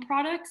calcium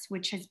products,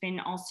 which has been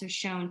also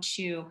shown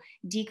to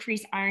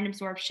decrease iron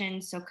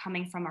absorption. So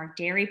coming from our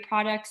dairy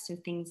products, so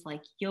things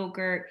like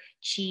yogurt,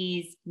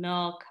 cheese,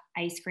 milk,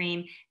 ice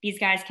cream, these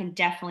guys can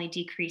definitely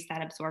decrease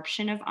that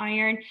absorption of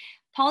iron.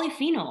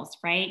 Polyphenols,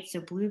 right?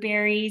 So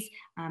blueberries,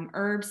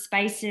 herbs,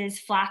 spices,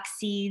 flax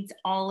seeds,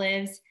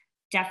 olives,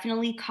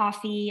 definitely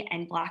coffee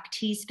and black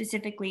tea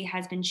specifically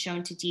has been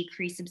shown to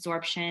decrease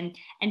absorption,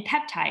 and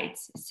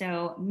peptides,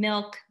 so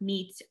milk,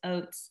 meats,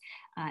 oats,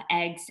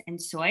 eggs,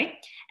 and soy.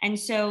 And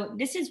so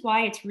this is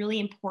why it's really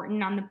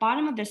important. On the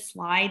bottom of the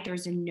slide,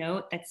 there's a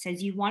note that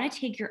says you want to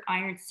take your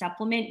iron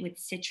supplement with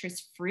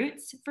citrus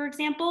fruits, for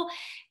example,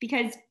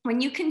 because when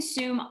you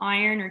consume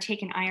iron or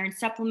take an iron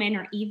supplement,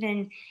 or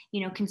even,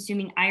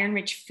 consuming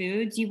iron-rich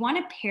foods, you want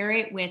to pair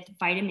it with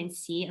vitamin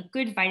C, a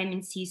good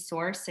vitamin C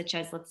source, such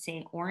as, let's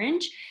say,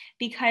 orange,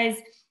 because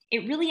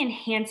it really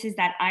enhances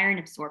that iron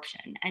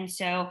absorption. And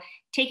so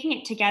taking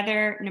it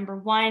together, number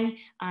one,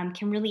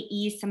 can really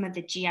ease some of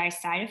the GI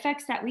side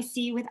effects that we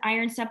see with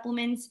iron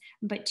supplements.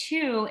 But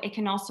two, it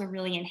can also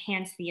really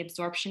enhance the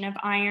absorption of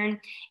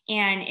iron.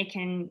 And it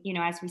can,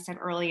 as we said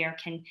earlier,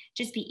 can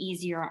just be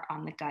easier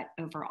on the gut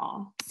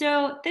overall.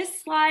 So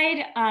this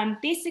slide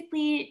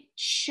basically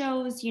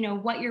shows,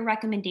 what your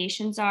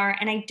recommendations are.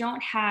 And I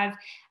don't have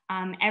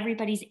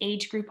everybody's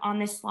age group on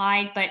this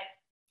slide, but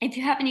if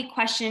you have any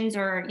questions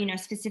or,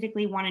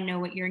 specifically want to know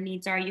what your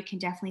needs are, you can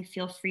definitely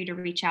feel free to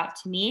reach out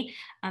to me.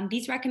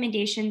 These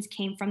recommendations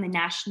came from the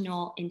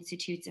National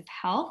Institutes of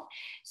Health.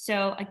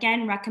 So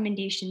again,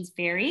 recommendations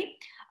vary.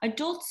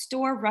 Adults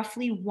store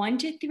roughly 1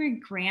 to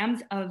 3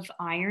 grams of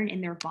iron in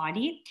their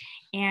body.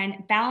 And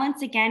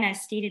balance, again,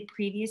 as stated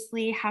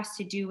previously, has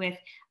to do with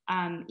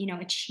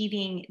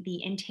achieving the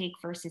intake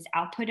versus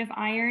output of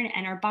iron.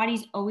 And our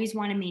bodies always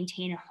want to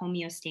maintain a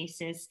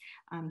homeostasis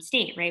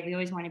state, right? We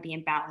always want to be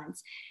in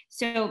balance.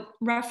 So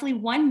roughly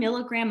 1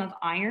 milligram of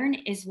iron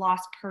is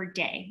lost per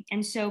day.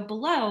 And so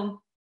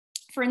below,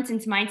 for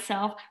instance,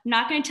 myself, I'm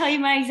not going to tell you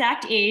my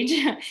exact age,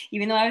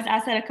 even though I was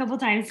asked that a couple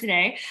times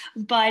today,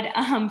 but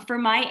for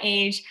my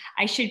age,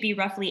 I should be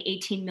roughly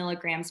 18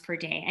 milligrams per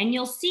day. And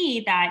you'll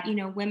see that,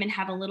 women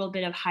have a little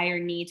bit of higher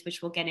needs,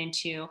 which we'll get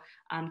into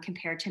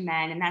compared to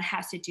men. And that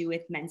has to do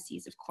with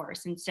menses, of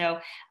course. And so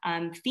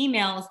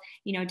females,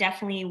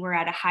 definitely we're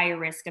at a higher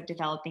risk of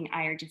developing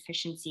iron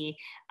deficiency,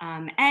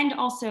 and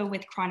also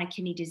with chronic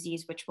kidney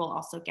disease, which we'll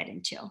also get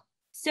into.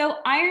 So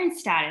iron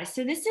status.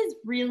 So this is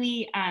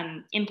really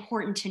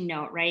important to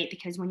note, right?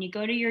 Because when you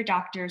go to your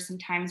doctor,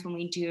 sometimes when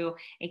we do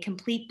a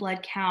complete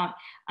blood count,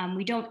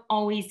 we don't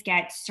always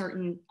get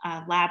certain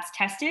labs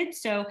tested.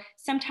 So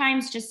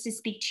sometimes just to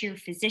speak to your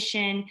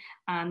physician,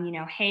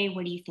 hey,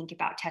 what do you think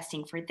about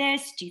testing for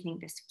this? Do you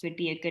think this would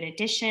be a good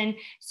addition?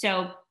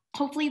 So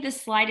hopefully this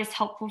slide is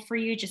helpful for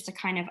you just to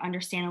kind of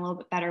understand a little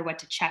bit better what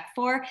to check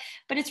for,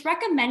 but it's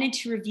recommended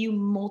to review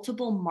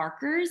multiple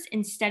markers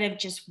instead of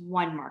just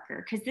one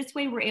marker, because this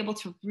way we're able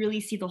to really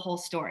see the whole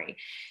story.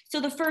 So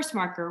the first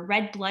marker,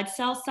 red blood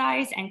cell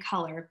size and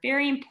color,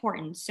 very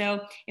important.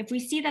 So if we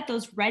see that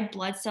those red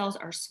blood cells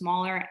are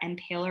smaller and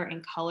paler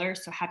in color,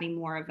 so having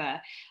more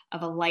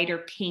of a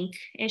lighter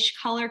pinkish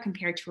color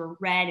compared to a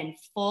red and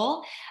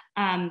full,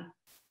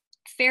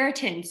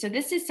 ferritin. So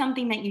this is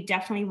something that you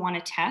definitely want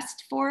to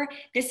test for.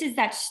 This is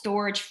that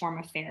storage form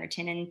of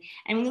ferritin.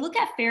 And when we look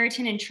at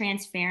ferritin and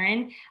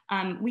transferrin,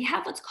 we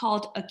have what's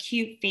called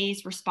acute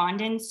phase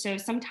respondence. So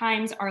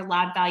sometimes our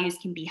lab values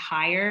can be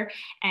higher.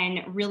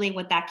 And really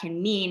what that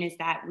can mean is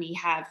that we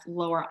have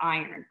lower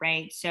iron,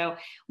 right? So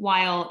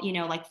while,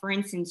 like for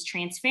instance,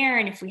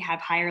 transferrin, if we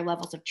have higher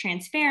levels of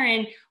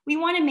transferrin, we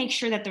want to make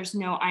sure that there's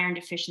no iron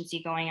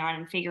deficiency going on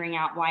and figuring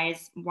out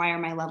why are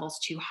my levels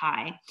too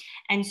high.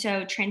 And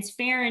so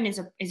transferrin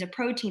is a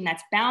protein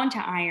that's bound to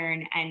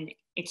iron and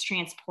it's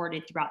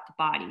transported throughout the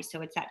body.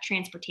 So it's that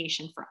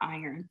transportation for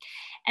iron.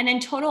 And then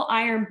total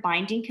iron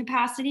binding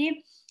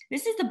capacity.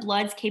 This is the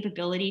blood's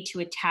capability to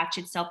attach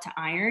itself to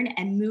iron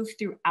and move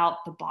throughout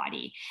the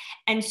body.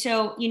 And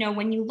so,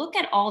 when you look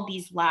at all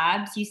these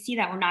labs, you see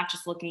that we're not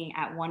just looking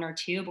at one or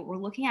two, but we're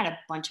looking at a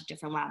bunch of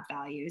different lab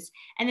values.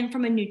 And then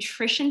from a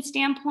nutrition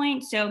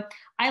standpoint, so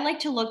I like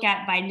to look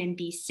at vitamin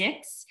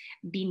B6,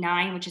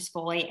 B9, which is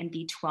folate, and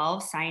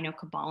B12,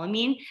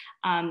 cyanocobalamin,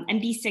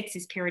 and B6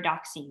 is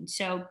pyridoxine.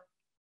 So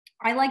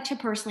I like to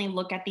personally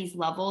look at these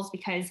levels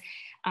because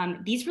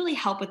these really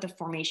help with the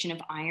formation of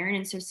iron.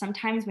 And so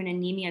sometimes when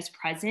anemia is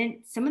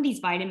present, some of these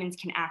vitamins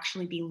can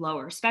actually be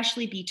lower,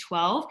 especially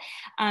B12.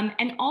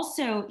 And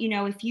also,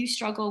 if you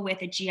struggle with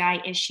a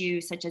GI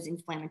issue such as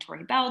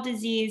inflammatory bowel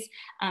disease,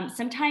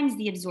 sometimes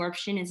the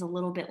absorption is a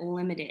little bit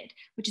limited,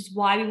 which is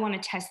why we want to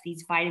test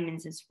these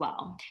vitamins as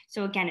well.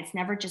 So again, it's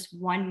never just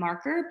one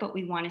marker, but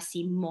we want to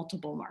see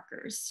multiple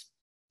markers.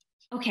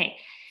 Okay.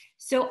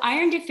 So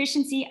iron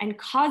deficiency and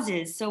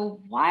causes. So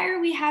why are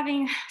we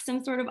having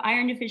some sort of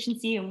iron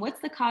deficiency, and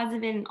what's the cause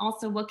of it? And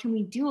also, what can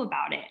we do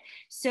about it?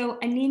 So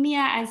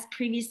anemia, as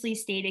previously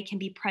stated, can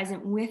be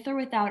present with or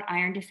without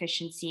iron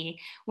deficiency.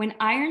 When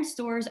iron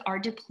stores are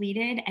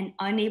depleted and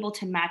unable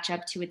to match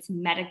up to its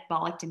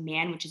metabolic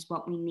demand, which is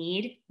what we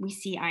need, we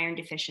see iron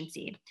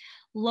deficiency.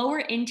 Lower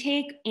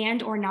intake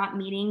and or not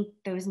meeting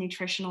those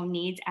nutritional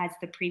needs, as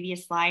the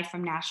previous slide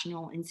from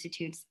National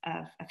Institutes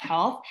of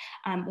Health,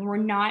 when we're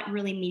not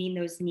really meeting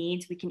those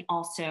needs, we can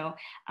also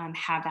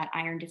have that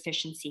iron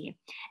deficiency.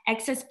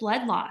 Excess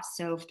blood loss,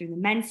 so through the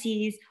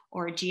menses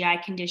or a GI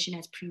condition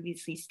as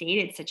previously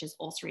stated, such as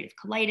ulcerative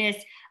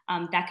colitis,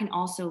 that can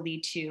also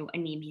lead to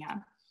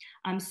anemia.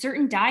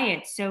 Certain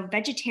diets, so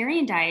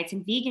vegetarian diets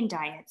and vegan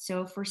diets.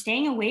 So if we're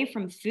staying away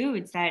from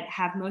foods that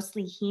have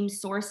mostly heme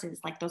sources,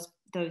 like those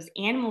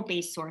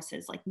animal-based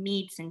sources like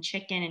meats and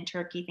chicken and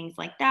turkey, things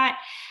like that,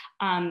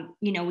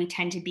 we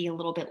tend to be a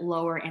little bit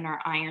lower in our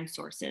iron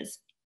sources.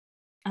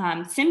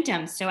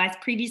 Symptoms, so as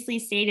previously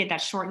stated,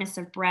 that shortness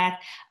of breath,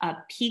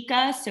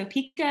 pica. So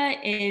pica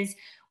is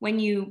when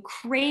you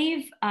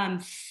crave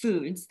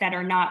foods that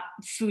are not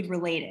food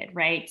related,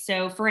 right?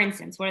 So for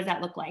instance, what does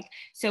that look like?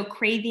 So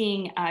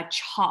craving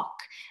chalk.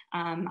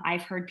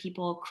 I've heard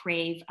people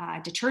crave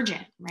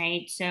detergent,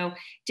 right? So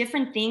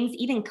different things,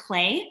 even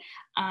clay.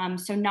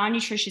 So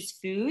non-nutritious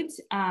foods,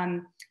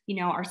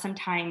 are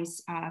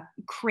sometimes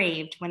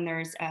craved when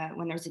there's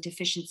a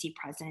deficiency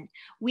present.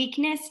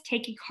 Weakness,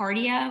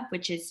 tachycardia,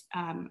 which is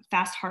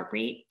fast heart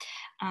rate,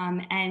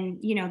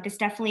 and this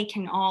definitely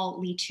can all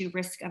lead to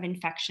risk of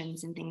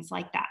infections and things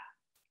like that.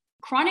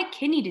 Chronic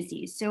kidney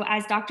disease. So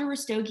as Dr.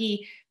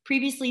 Rastogi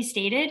previously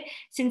stated,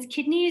 since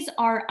kidneys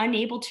are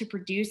unable to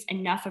produce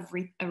enough of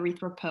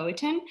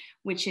erythropoietin,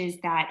 which is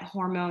that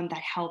hormone that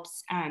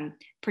helps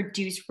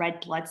produce red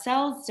blood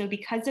cells. So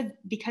because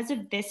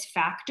of this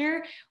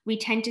factor, we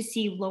tend to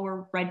see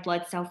lower red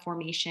blood cell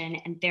formation,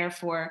 and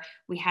therefore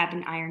we have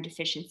an iron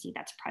deficiency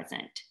that's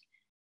present.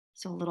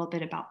 So a little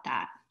bit about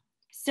that.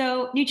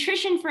 So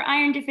nutrition for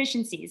iron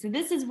deficiency. So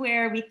this is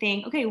where we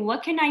think, okay,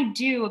 what can I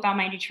do about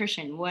my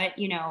nutrition? What,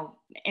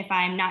 if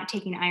I'm not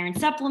taking iron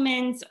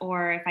supplements,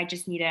 or if I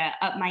just need to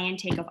up my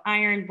intake of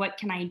iron, what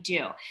can I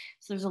do?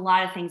 So there's a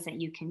lot of things that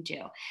you can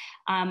do.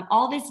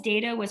 All this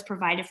data was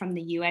provided from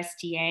the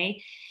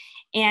USDA.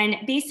 And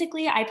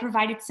basically, I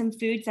provided some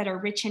foods that are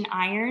rich in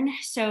iron.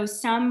 So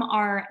some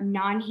are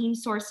non-heme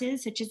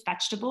sources, such as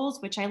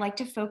vegetables, which I like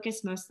to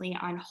focus mostly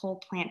on whole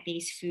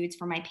plant-based foods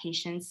for my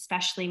patients,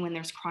 especially when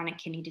there's chronic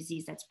kidney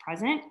disease that's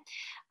present.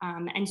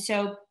 And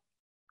so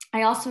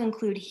I also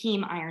include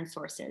heme iron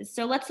sources.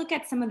 So let's look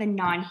at some of the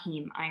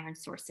non-heme iron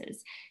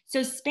sources.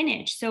 So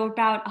spinach, so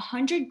about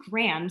 100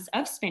 grams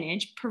of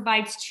spinach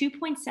provides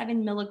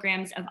 2.7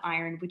 milligrams of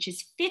iron, which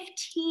is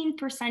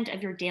 15%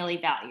 of your daily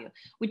value,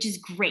 which is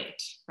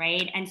great,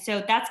 right? And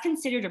so that's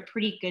considered a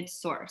pretty good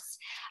source.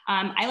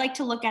 I like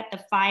to look at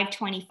the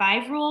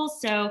 5-25 rule.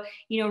 So,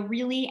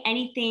 really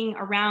anything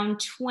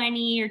around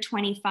 20 or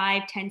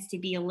 25 tends to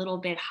be a little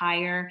bit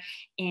higher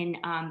in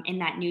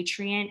that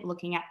nutrient,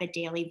 looking at the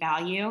daily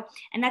value.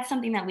 And that's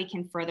something that we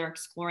can further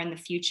explore in the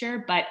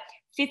future, but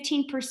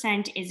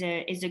 15%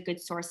 is a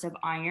good source of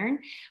iron.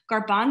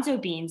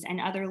 Garbanzo beans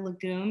and other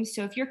legumes.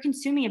 So if you're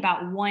consuming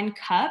about 1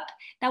 cup,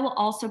 that will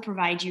also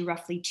provide you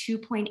roughly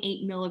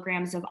 2.8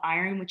 milligrams of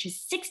iron, which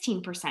is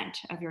 16%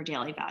 of your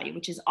daily value,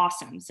 which is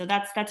awesome. So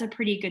that's a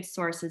pretty good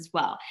source as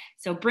well.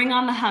 So bring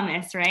on the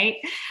hummus, right?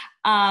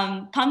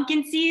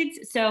 Pumpkin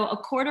seeds. So a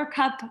 1/4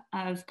 cup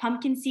of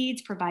pumpkin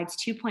seeds provides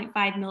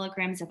 2.5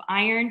 milligrams of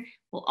iron,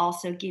 will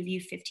also give you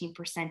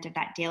 15% of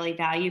that daily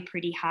value,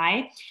 pretty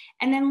high.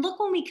 And then look,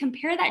 when we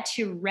compare that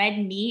to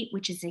red meat,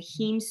 which is a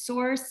heme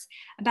source,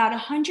 about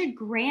 100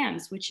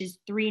 grams, which is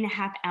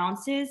 3.5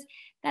 ounces,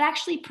 that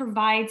actually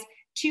provides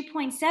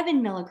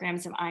 2.7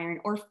 milligrams of iron,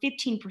 or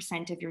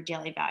 15% of your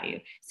daily value.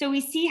 So we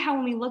see how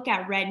when we look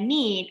at red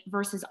meat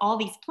versus all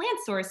these plant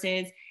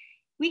sources,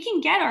 we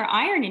can get our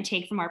iron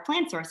intake from our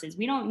plant sources.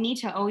 We don't need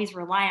to always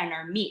rely on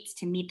our meats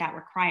to meet that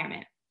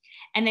requirement.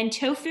 And then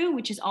tofu,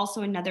 which is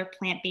also another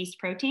plant-based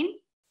protein,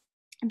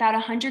 about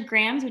 100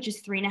 grams, which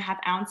is 3.5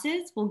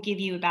 ounces, will give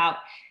you about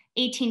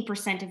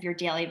 18% of your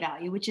daily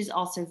value, which is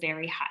also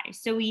very high.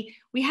 So we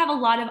have a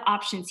lot of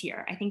options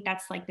here. I think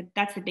that's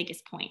that's the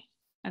biggest point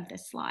of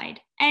this slide.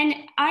 And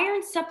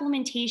iron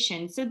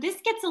supplementation. So this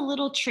gets a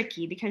little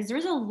tricky because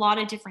there's a lot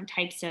of different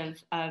types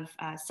of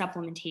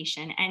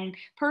supplementation. And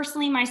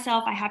personally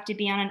myself, I have to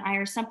be on an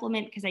iron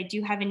supplement because I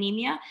do have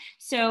anemia.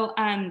 So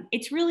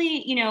it's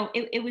really,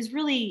 it was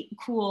really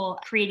cool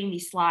creating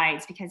these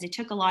slides because it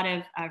took a lot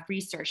of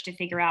research to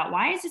figure out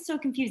why is it so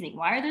confusing?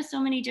 Why are there so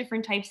many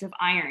different types of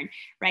iron,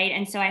 right?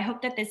 And so I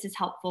hope that this is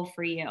helpful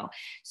for you.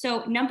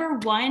 So number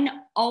one,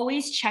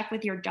 always check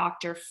with your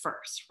doctor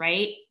first,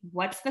 right?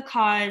 What's the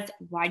cause?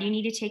 Why do you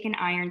need to take an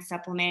iron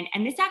supplement?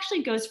 And this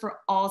actually goes for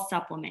all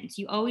supplements.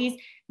 You always,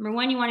 number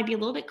one, you want to be a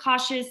little bit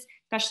cautious,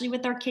 especially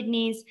with our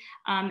kidneys.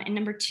 And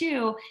number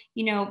two,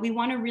 we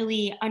want to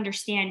really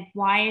understand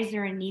why is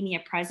there anemia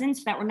present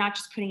so that we're not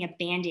just putting a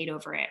Band-Aid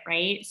over it,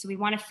 right? So we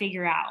want to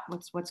figure out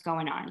what's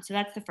going on. So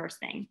that's the first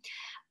thing.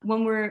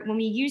 When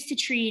we use to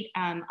treat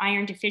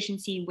iron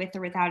deficiency with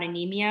or without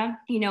anemia,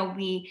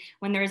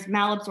 when there's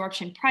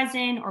malabsorption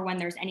present or when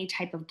there's any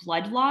type of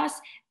blood loss,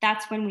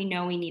 that's when we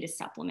know we need a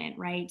supplement,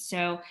 right?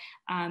 So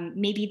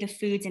maybe the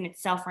foods in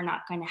itself are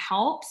not going to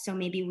help. So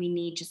maybe we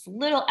need just a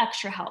little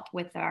extra help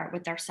with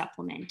our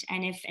supplement.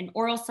 And if an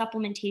oral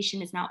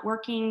supplementation is not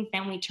working,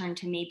 then we turn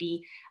to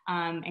maybe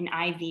an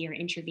IV or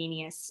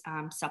intravenous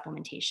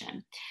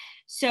supplementation.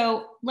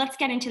 So let's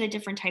get into the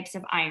different types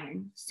of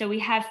iron. So we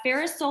have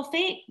ferrous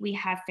sulfate, we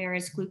have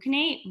ferrous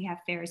gluconate, we have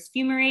ferrous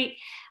fumarate.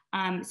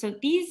 So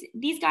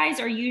these guys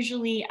are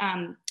usually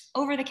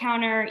over the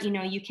counter.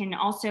 You can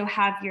also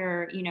have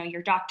your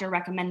doctor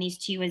recommend these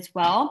to you as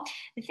well.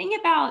 The thing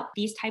about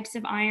these types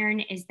of iron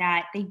is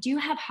that they do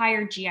have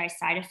higher GI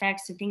side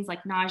effects. So things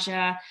like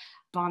nausea,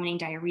 vomiting,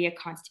 diarrhea,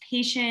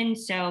 constipation.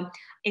 So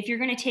if you're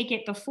going to take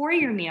it before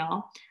your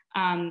meal,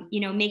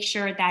 make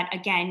sure that,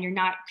 again, you're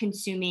not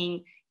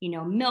consuming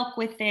milk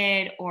with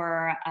it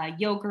or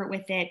yogurt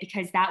with it,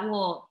 because that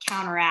will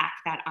counteract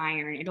that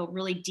iron. It'll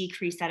really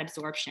decrease that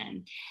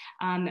absorption.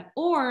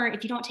 Or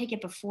if you don't take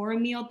it before a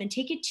meal, then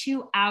take it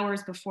 2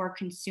 hours before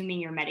consuming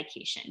your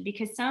medication,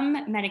 because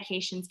some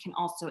medications can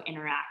also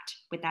interact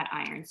with that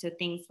iron. So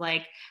things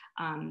like,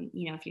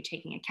 if you're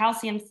taking a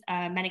calcium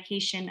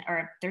medication,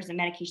 or there's a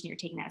medication you're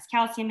taking that has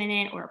calcium in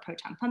it, or a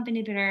proton pump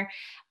inhibitor,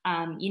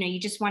 you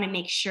just want to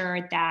make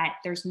sure that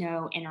there's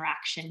no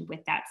interaction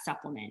with that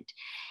supplement.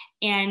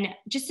 And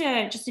just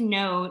a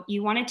note,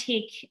 you want to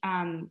take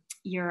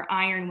your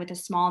iron with a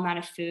small amount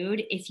of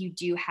food if you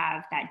do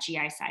have that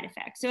GI side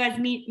effect. So as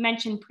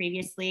mentioned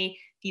previously,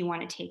 if you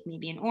want to take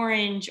maybe an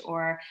orange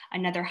or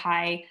another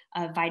high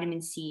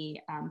vitamin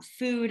C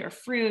food or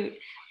fruit,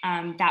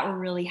 that will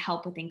really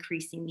help with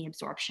increasing the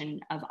absorption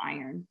of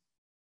iron.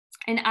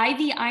 And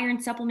IV iron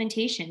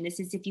supplementation, this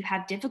is if you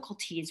have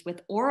difficulties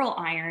with oral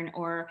iron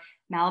or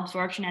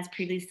malabsorption, as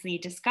previously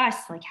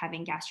discussed, like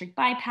having gastric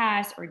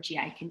bypass or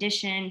GI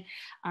condition,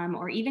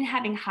 or even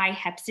having high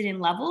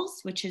hepcidin levels,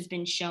 which has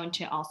been shown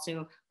to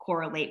also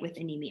correlate with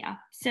anemia.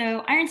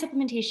 So iron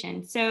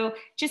supplementation. So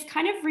just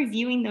kind of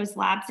reviewing those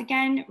labs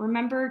again,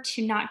 remember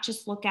to not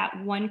just look at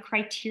one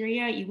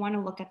criteria, you want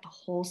to look at the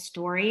whole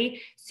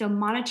story. So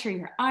monitor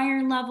your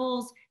iron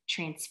levels,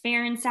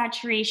 transferrin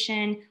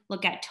saturation,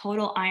 look at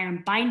total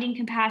iron binding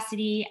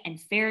capacity, and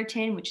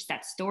ferritin, which is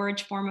that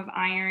storage form of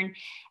iron.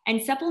 And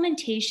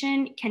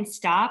supplementation can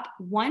stop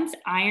once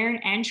iron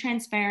and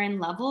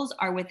transferrin levels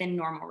are within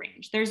normal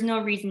range. There's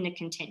no reason to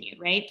continue,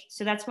 right?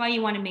 So that's why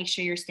you want to make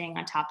sure you're staying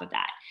on top of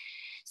that.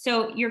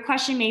 So your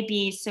question may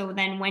be, so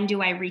then when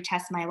do I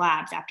retest my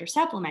labs after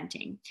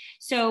supplementing?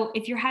 So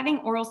if you're having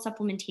oral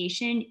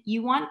supplementation,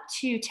 you want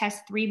to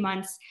test 3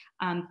 months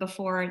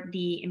before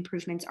the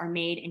improvements are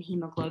made in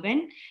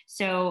hemoglobin.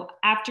 So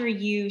after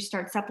you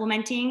start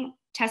supplementing,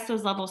 test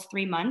those levels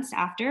 3 months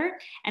after,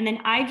 and then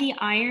IV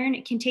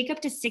iron can take up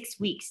to 6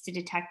 weeks to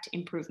detect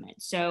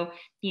improvement. So,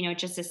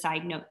 just a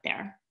side note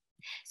there.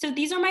 So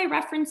these are my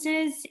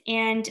references,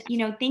 and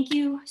thank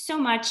you so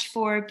much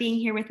for being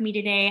here with me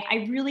today.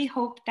 I really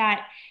hope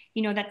that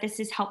that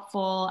this is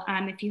helpful.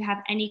 If you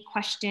have any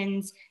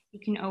questions, you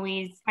can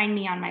always find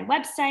me on my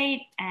website,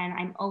 and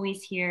I'm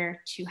always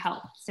here to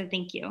help. So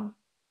thank you.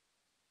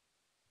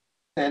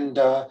 And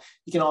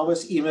you can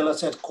always email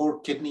us at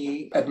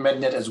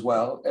corekidney@mednet as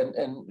well.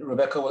 And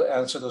Rebecca will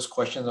answer those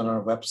questions on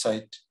our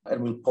website,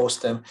 and we'll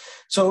post them.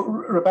 So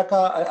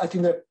Rebecca, I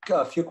think there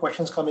are a few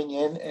questions coming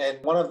in,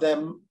 and one of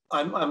them,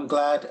 I'm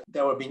glad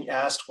they were being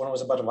asked. One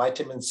was about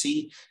vitamin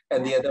C,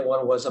 and the other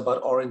one was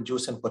about orange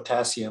juice and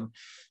potassium.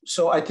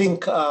 So I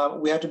think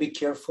we have to be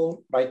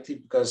careful, right?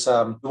 Because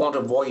we want to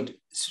avoid,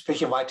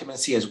 especially vitamin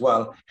C as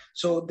well.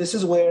 So this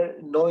is where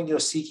knowing your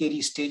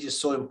CKD stage is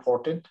so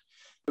important.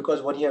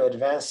 because when you have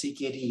advanced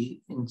CKD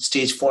in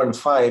stage 4 and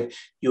 5,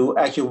 you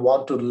actually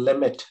want to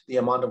limit the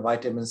amount of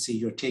vitamin C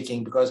you're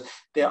taking, because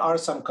there are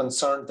some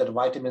concerns that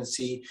vitamin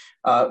C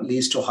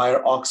leads to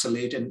higher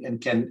oxalate and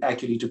can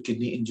actually lead to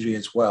kidney injury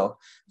as well.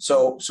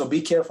 So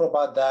be careful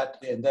about that.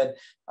 And then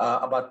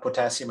about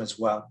potassium as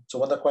well. So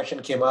when the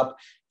question came up,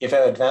 if I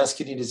have advanced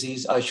kidney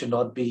disease, I should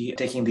not be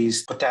taking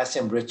these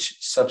potassium-rich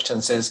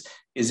substances.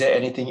 Is there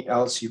anything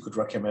else you could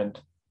recommend?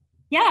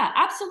 Yeah,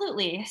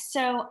 absolutely.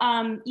 So,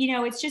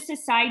 it's just a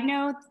side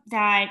note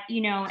that,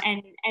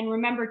 and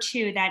remember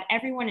too, that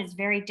everyone is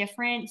very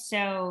different.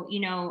 So,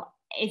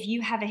 if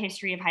you have a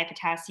history of high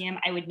potassium,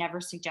 I would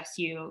never suggest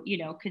you,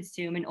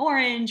 consume an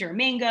orange or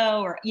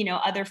mango or,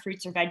 other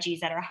fruits or veggies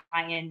that are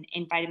high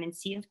in vitamin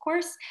C, of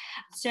course.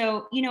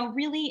 So,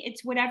 really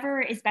it's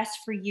whatever is best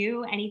for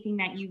you, anything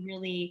that you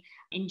really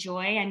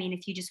enjoy. I mean,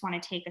 if you just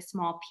want to take a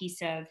small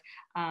piece of,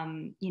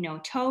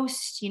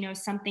 toast,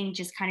 something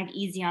just kind of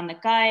easy on the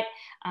gut.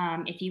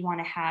 If you want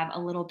to have a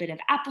little bit of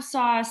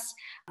applesauce,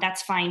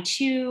 that's fine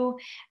too.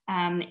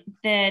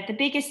 The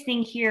biggest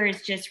thing here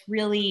is just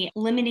really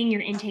limiting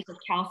your intake of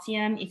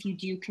calcium if you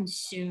do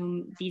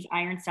consume these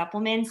iron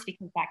supplements,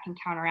 because that can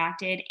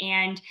counteract it.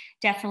 And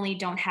definitely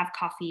don't have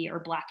coffee or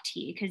black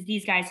tea, because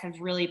these guys have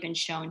really been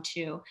shown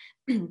to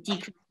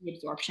decrease the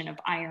absorption of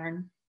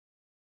iron.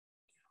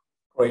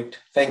 Great,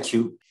 thank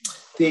you.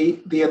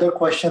 The other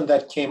question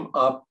that came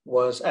up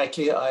was,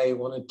 actually, I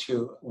wanted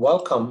to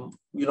welcome,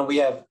 we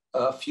have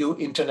a few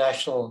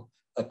international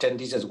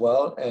attendees as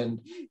well. And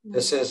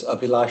this is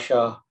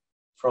Abhilasha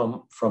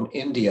from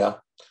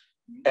India.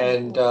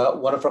 And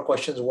one of our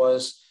questions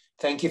was,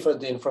 thank you for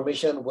the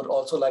information. Would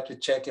also like to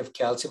check if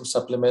calcium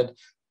supplement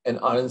and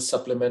iron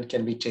supplement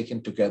can be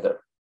taken together.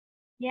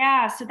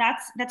 Yeah, so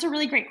that's a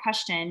really great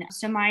question.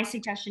 So my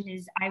suggestion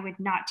is I would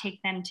not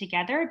take them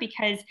together,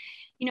 because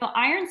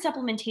iron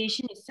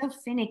supplementation is so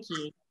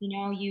finicky.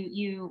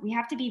 We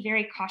have to be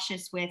very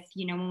cautious with,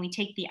 when we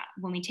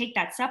take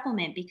that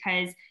supplement,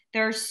 because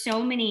there are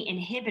so many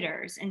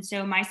inhibitors. And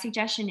so my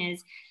suggestion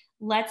is,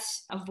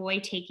 let's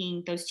avoid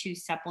taking those two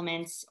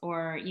supplements,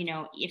 or,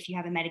 if you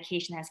have a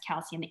medication that has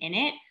calcium in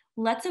it,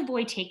 let's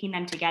avoid taking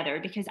them together,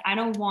 because I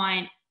don't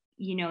want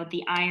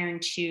the iron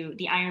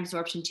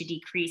absorption to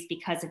decrease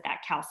because of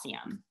that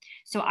calcium.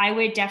 So I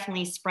would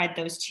definitely spread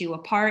those two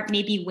apart.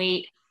 Maybe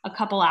wait a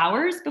couple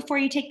hours before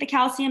you take the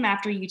calcium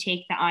after you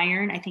take the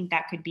iron. I think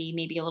that could be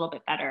maybe a little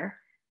bit better.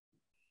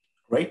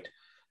 Great.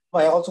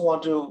 I also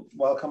want to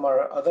welcome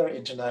our other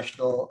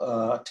international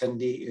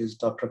attendee, is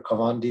Dr.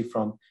 Kavandi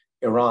from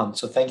Iran.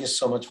 So thank you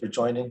so much for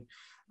joining.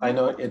 I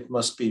know it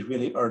must be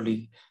really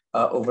early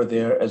over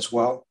there as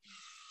well.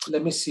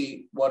 Let me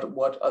see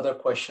what other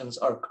questions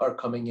are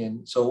coming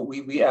in. So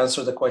we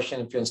answered the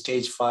question, if you're in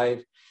stage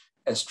 5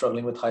 and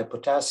struggling with high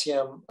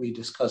potassium, we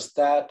discussed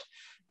that.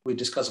 We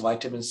discussed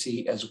vitamin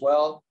C as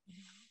well.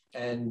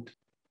 And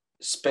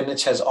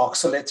spinach has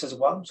oxalates as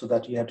well, so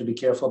that you have to be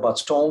careful about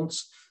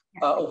stones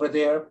over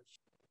there.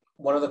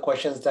 One of the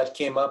questions that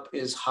came up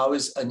is, how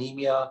is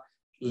anemia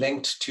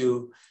linked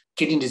to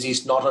kidney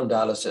disease not on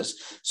dialysis?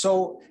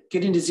 So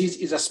kidney disease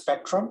is a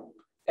spectrum.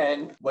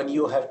 And when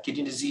you have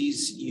kidney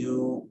disease,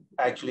 you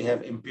actually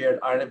have impaired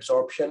iron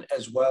absorption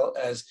as well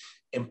as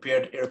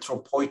impaired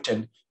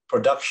erythropoietin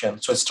production.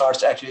 So it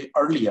starts actually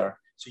earlier.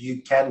 So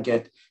you can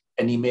get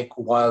anemic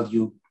while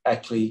you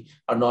actually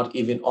are not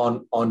even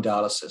on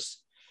dialysis.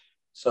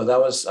 So that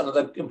was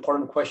another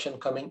important question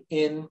coming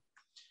in.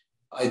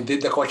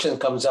 The question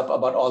comes up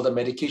about all the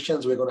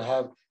medications. We're going to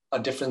have a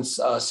different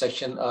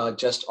section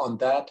just on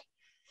that.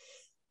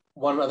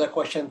 One other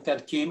question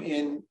that came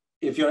in,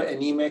 if you're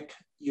anemic,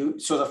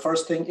 so the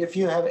first thing, if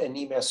you have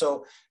anemia,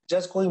 so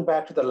just going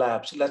back to the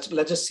labs, let's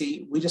just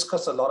see, we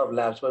discussed a lot of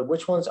labs, but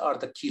which ones are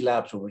the key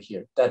labs over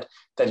here that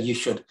you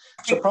should?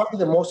 So probably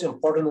the most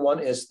important one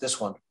is this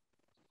one,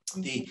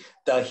 the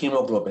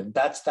hemoglobin.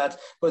 That's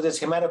because there's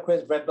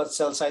hematocrit, red blood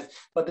cell size,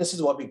 but this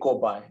is what we go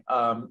by,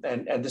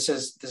 and this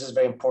is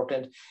very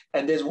important.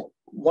 And there's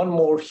one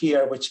more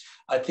here, which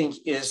I think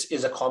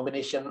is a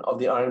combination of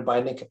the iron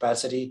binding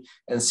capacity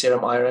and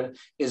serum iron,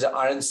 is the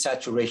iron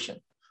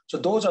saturation. So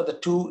those are the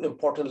two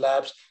important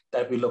labs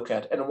that we look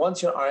at. And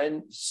once your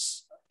iron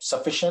is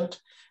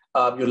sufficient,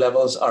 your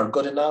levels are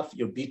good enough,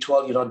 your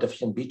B12, you're not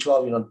deficient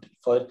B12, you're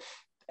not,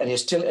 and you're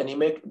still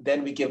anemic,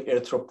 then we give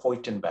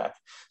erythropoietin back.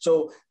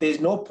 So there's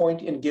no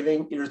point in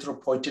giving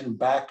erythropoietin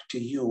back to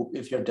you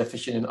if you're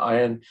deficient in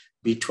iron,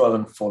 B12,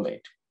 and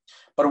folate.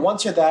 But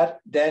once you're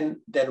that,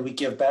 then we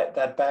give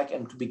that back,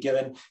 and to be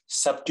given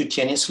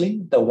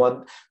subcutaneously, the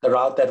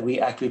route that we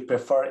actually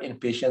prefer in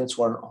patients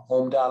who are on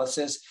home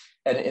dialysis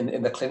and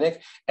in the clinic,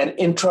 and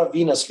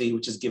intravenously,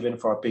 which is given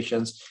for our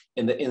patients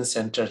in the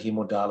in-center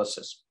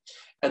hemodialysis.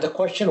 And the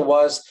question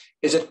was,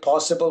 is it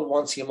possible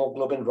once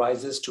hemoglobin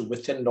rises to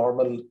within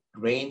normal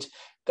range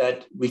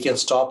that we can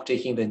stop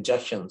taking the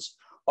injections?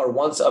 Or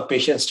once a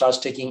patient starts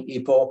taking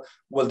EPO,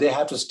 will they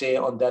have to stay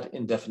on that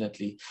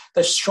indefinitely?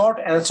 The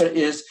short answer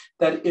is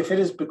that if it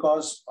is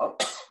because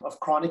of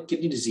chronic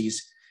kidney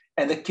disease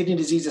and the kidney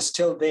disease is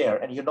still there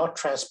and you're not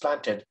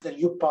transplanted, then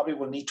you probably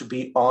will need to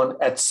be on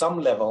at some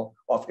level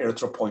of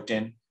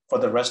erythropoietin for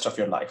the rest of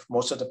your life.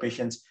 Most of the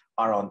patients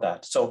are on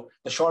that. So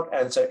the short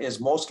answer is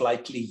most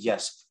likely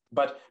yes.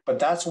 But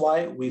that's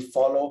why we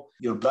follow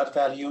your blood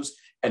values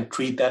and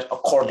treat that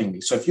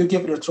accordingly. So if you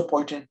give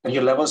erythropoietin and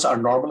your levels are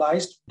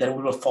normalized, then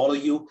we will follow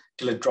you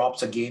till it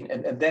drops again.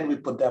 And then we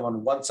put them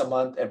on once a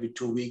month, every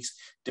 2 weeks,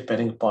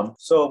 depending upon.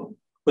 So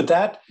with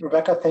that,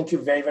 Rebecca, thank you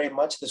very, very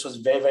much. This was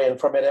very, very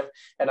informative.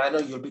 And I know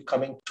you'll be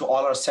coming to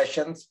all our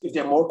sessions. If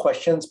there are more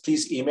questions,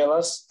 please email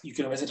us. You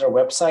can visit our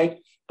website,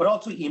 but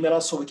also email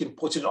us so we can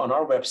post it on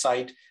our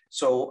website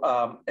so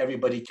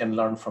everybody can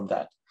learn from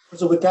that.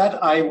 So with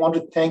that, I want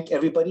to thank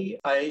everybody.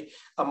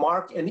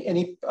 Mark,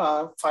 any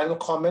final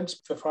comments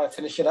before I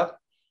finish it up?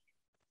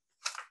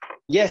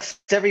 Yes,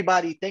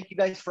 everybody. Thank you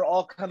guys for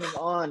all coming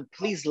on.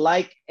 Please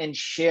like and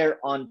share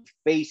on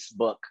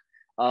Facebook.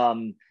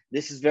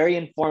 This is very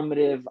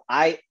informative.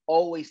 I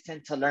always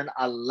tend to learn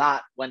a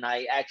lot when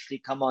I actually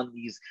come on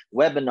these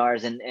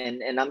webinars,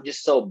 and I'm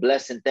just so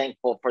blessed and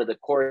thankful for the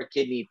Core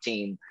Kidney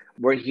team.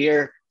 We're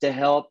here to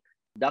help.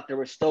 Dr.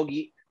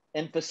 Rastogi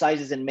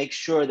emphasizes and makes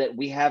sure that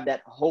we have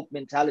that hope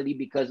mentality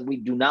because we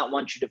do not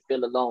want you to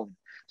feel alone.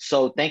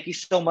 So thank you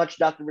so much,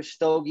 Dr.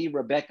 Rastogi,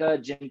 Rebecca,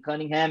 Jim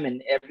Cunningham,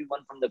 and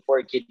everyone from the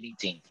Core Kidney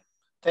team.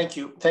 Thank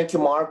you. Thank you,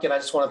 Mark. And I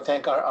just want to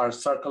thank our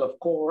circle of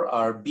core,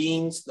 our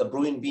beans, the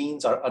Bruin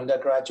Beans, our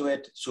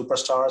undergraduate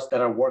superstars that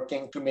are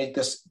working to make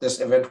this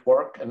event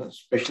work, and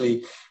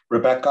especially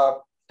Rebecca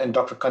and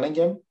Dr.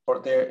 Cunningham for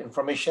their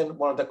information.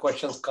 One of the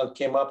questions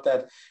came up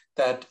that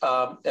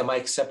am I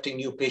accepting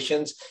new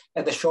patients?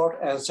 And the short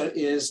answer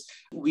is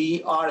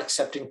we are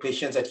accepting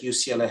patients at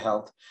UCLA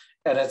Health.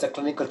 And as a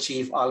clinical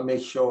chief, I'll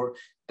make sure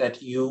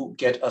that you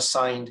get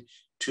assigned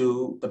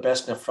to the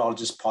best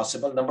nephrologist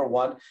possible, number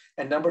one.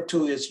 And number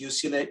two is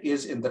UCLA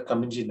is in the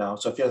community now.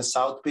 So if you're in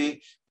South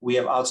Bay, we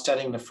have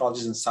outstanding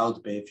nephrologists in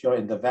South Bay. If you're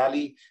in the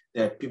Valley,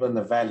 there are people in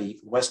the Valley,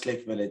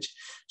 Westlake Village.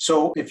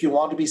 So if you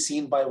want to be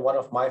seen by one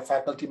of my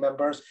faculty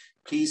members,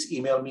 please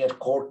email me at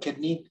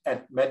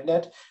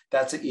corekidney@mednet.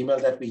 That's the email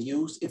that we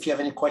use. If you have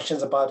any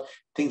questions about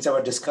things that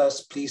were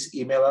discussed, please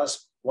email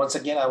us. Once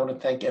again, I want to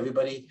thank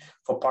everybody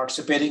for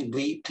participating.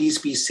 Please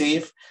be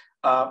safe.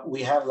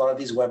 We have a lot of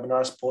these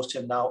webinars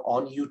posted now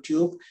on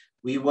YouTube.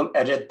 We will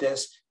edit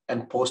this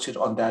and post it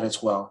on that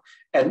as well.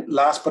 And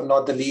last but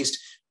not the least,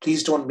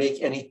 please don't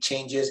make any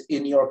changes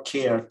in your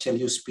care till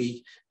you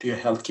speak to your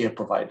healthcare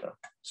provider.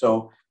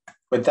 So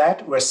with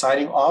that, we're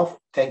signing off.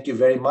 Thank you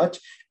very much.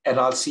 And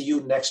I'll see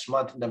you next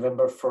month,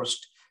 November 1st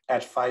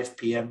at 5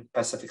 p.m.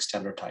 Pacific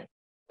Standard Time.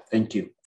 Thank you.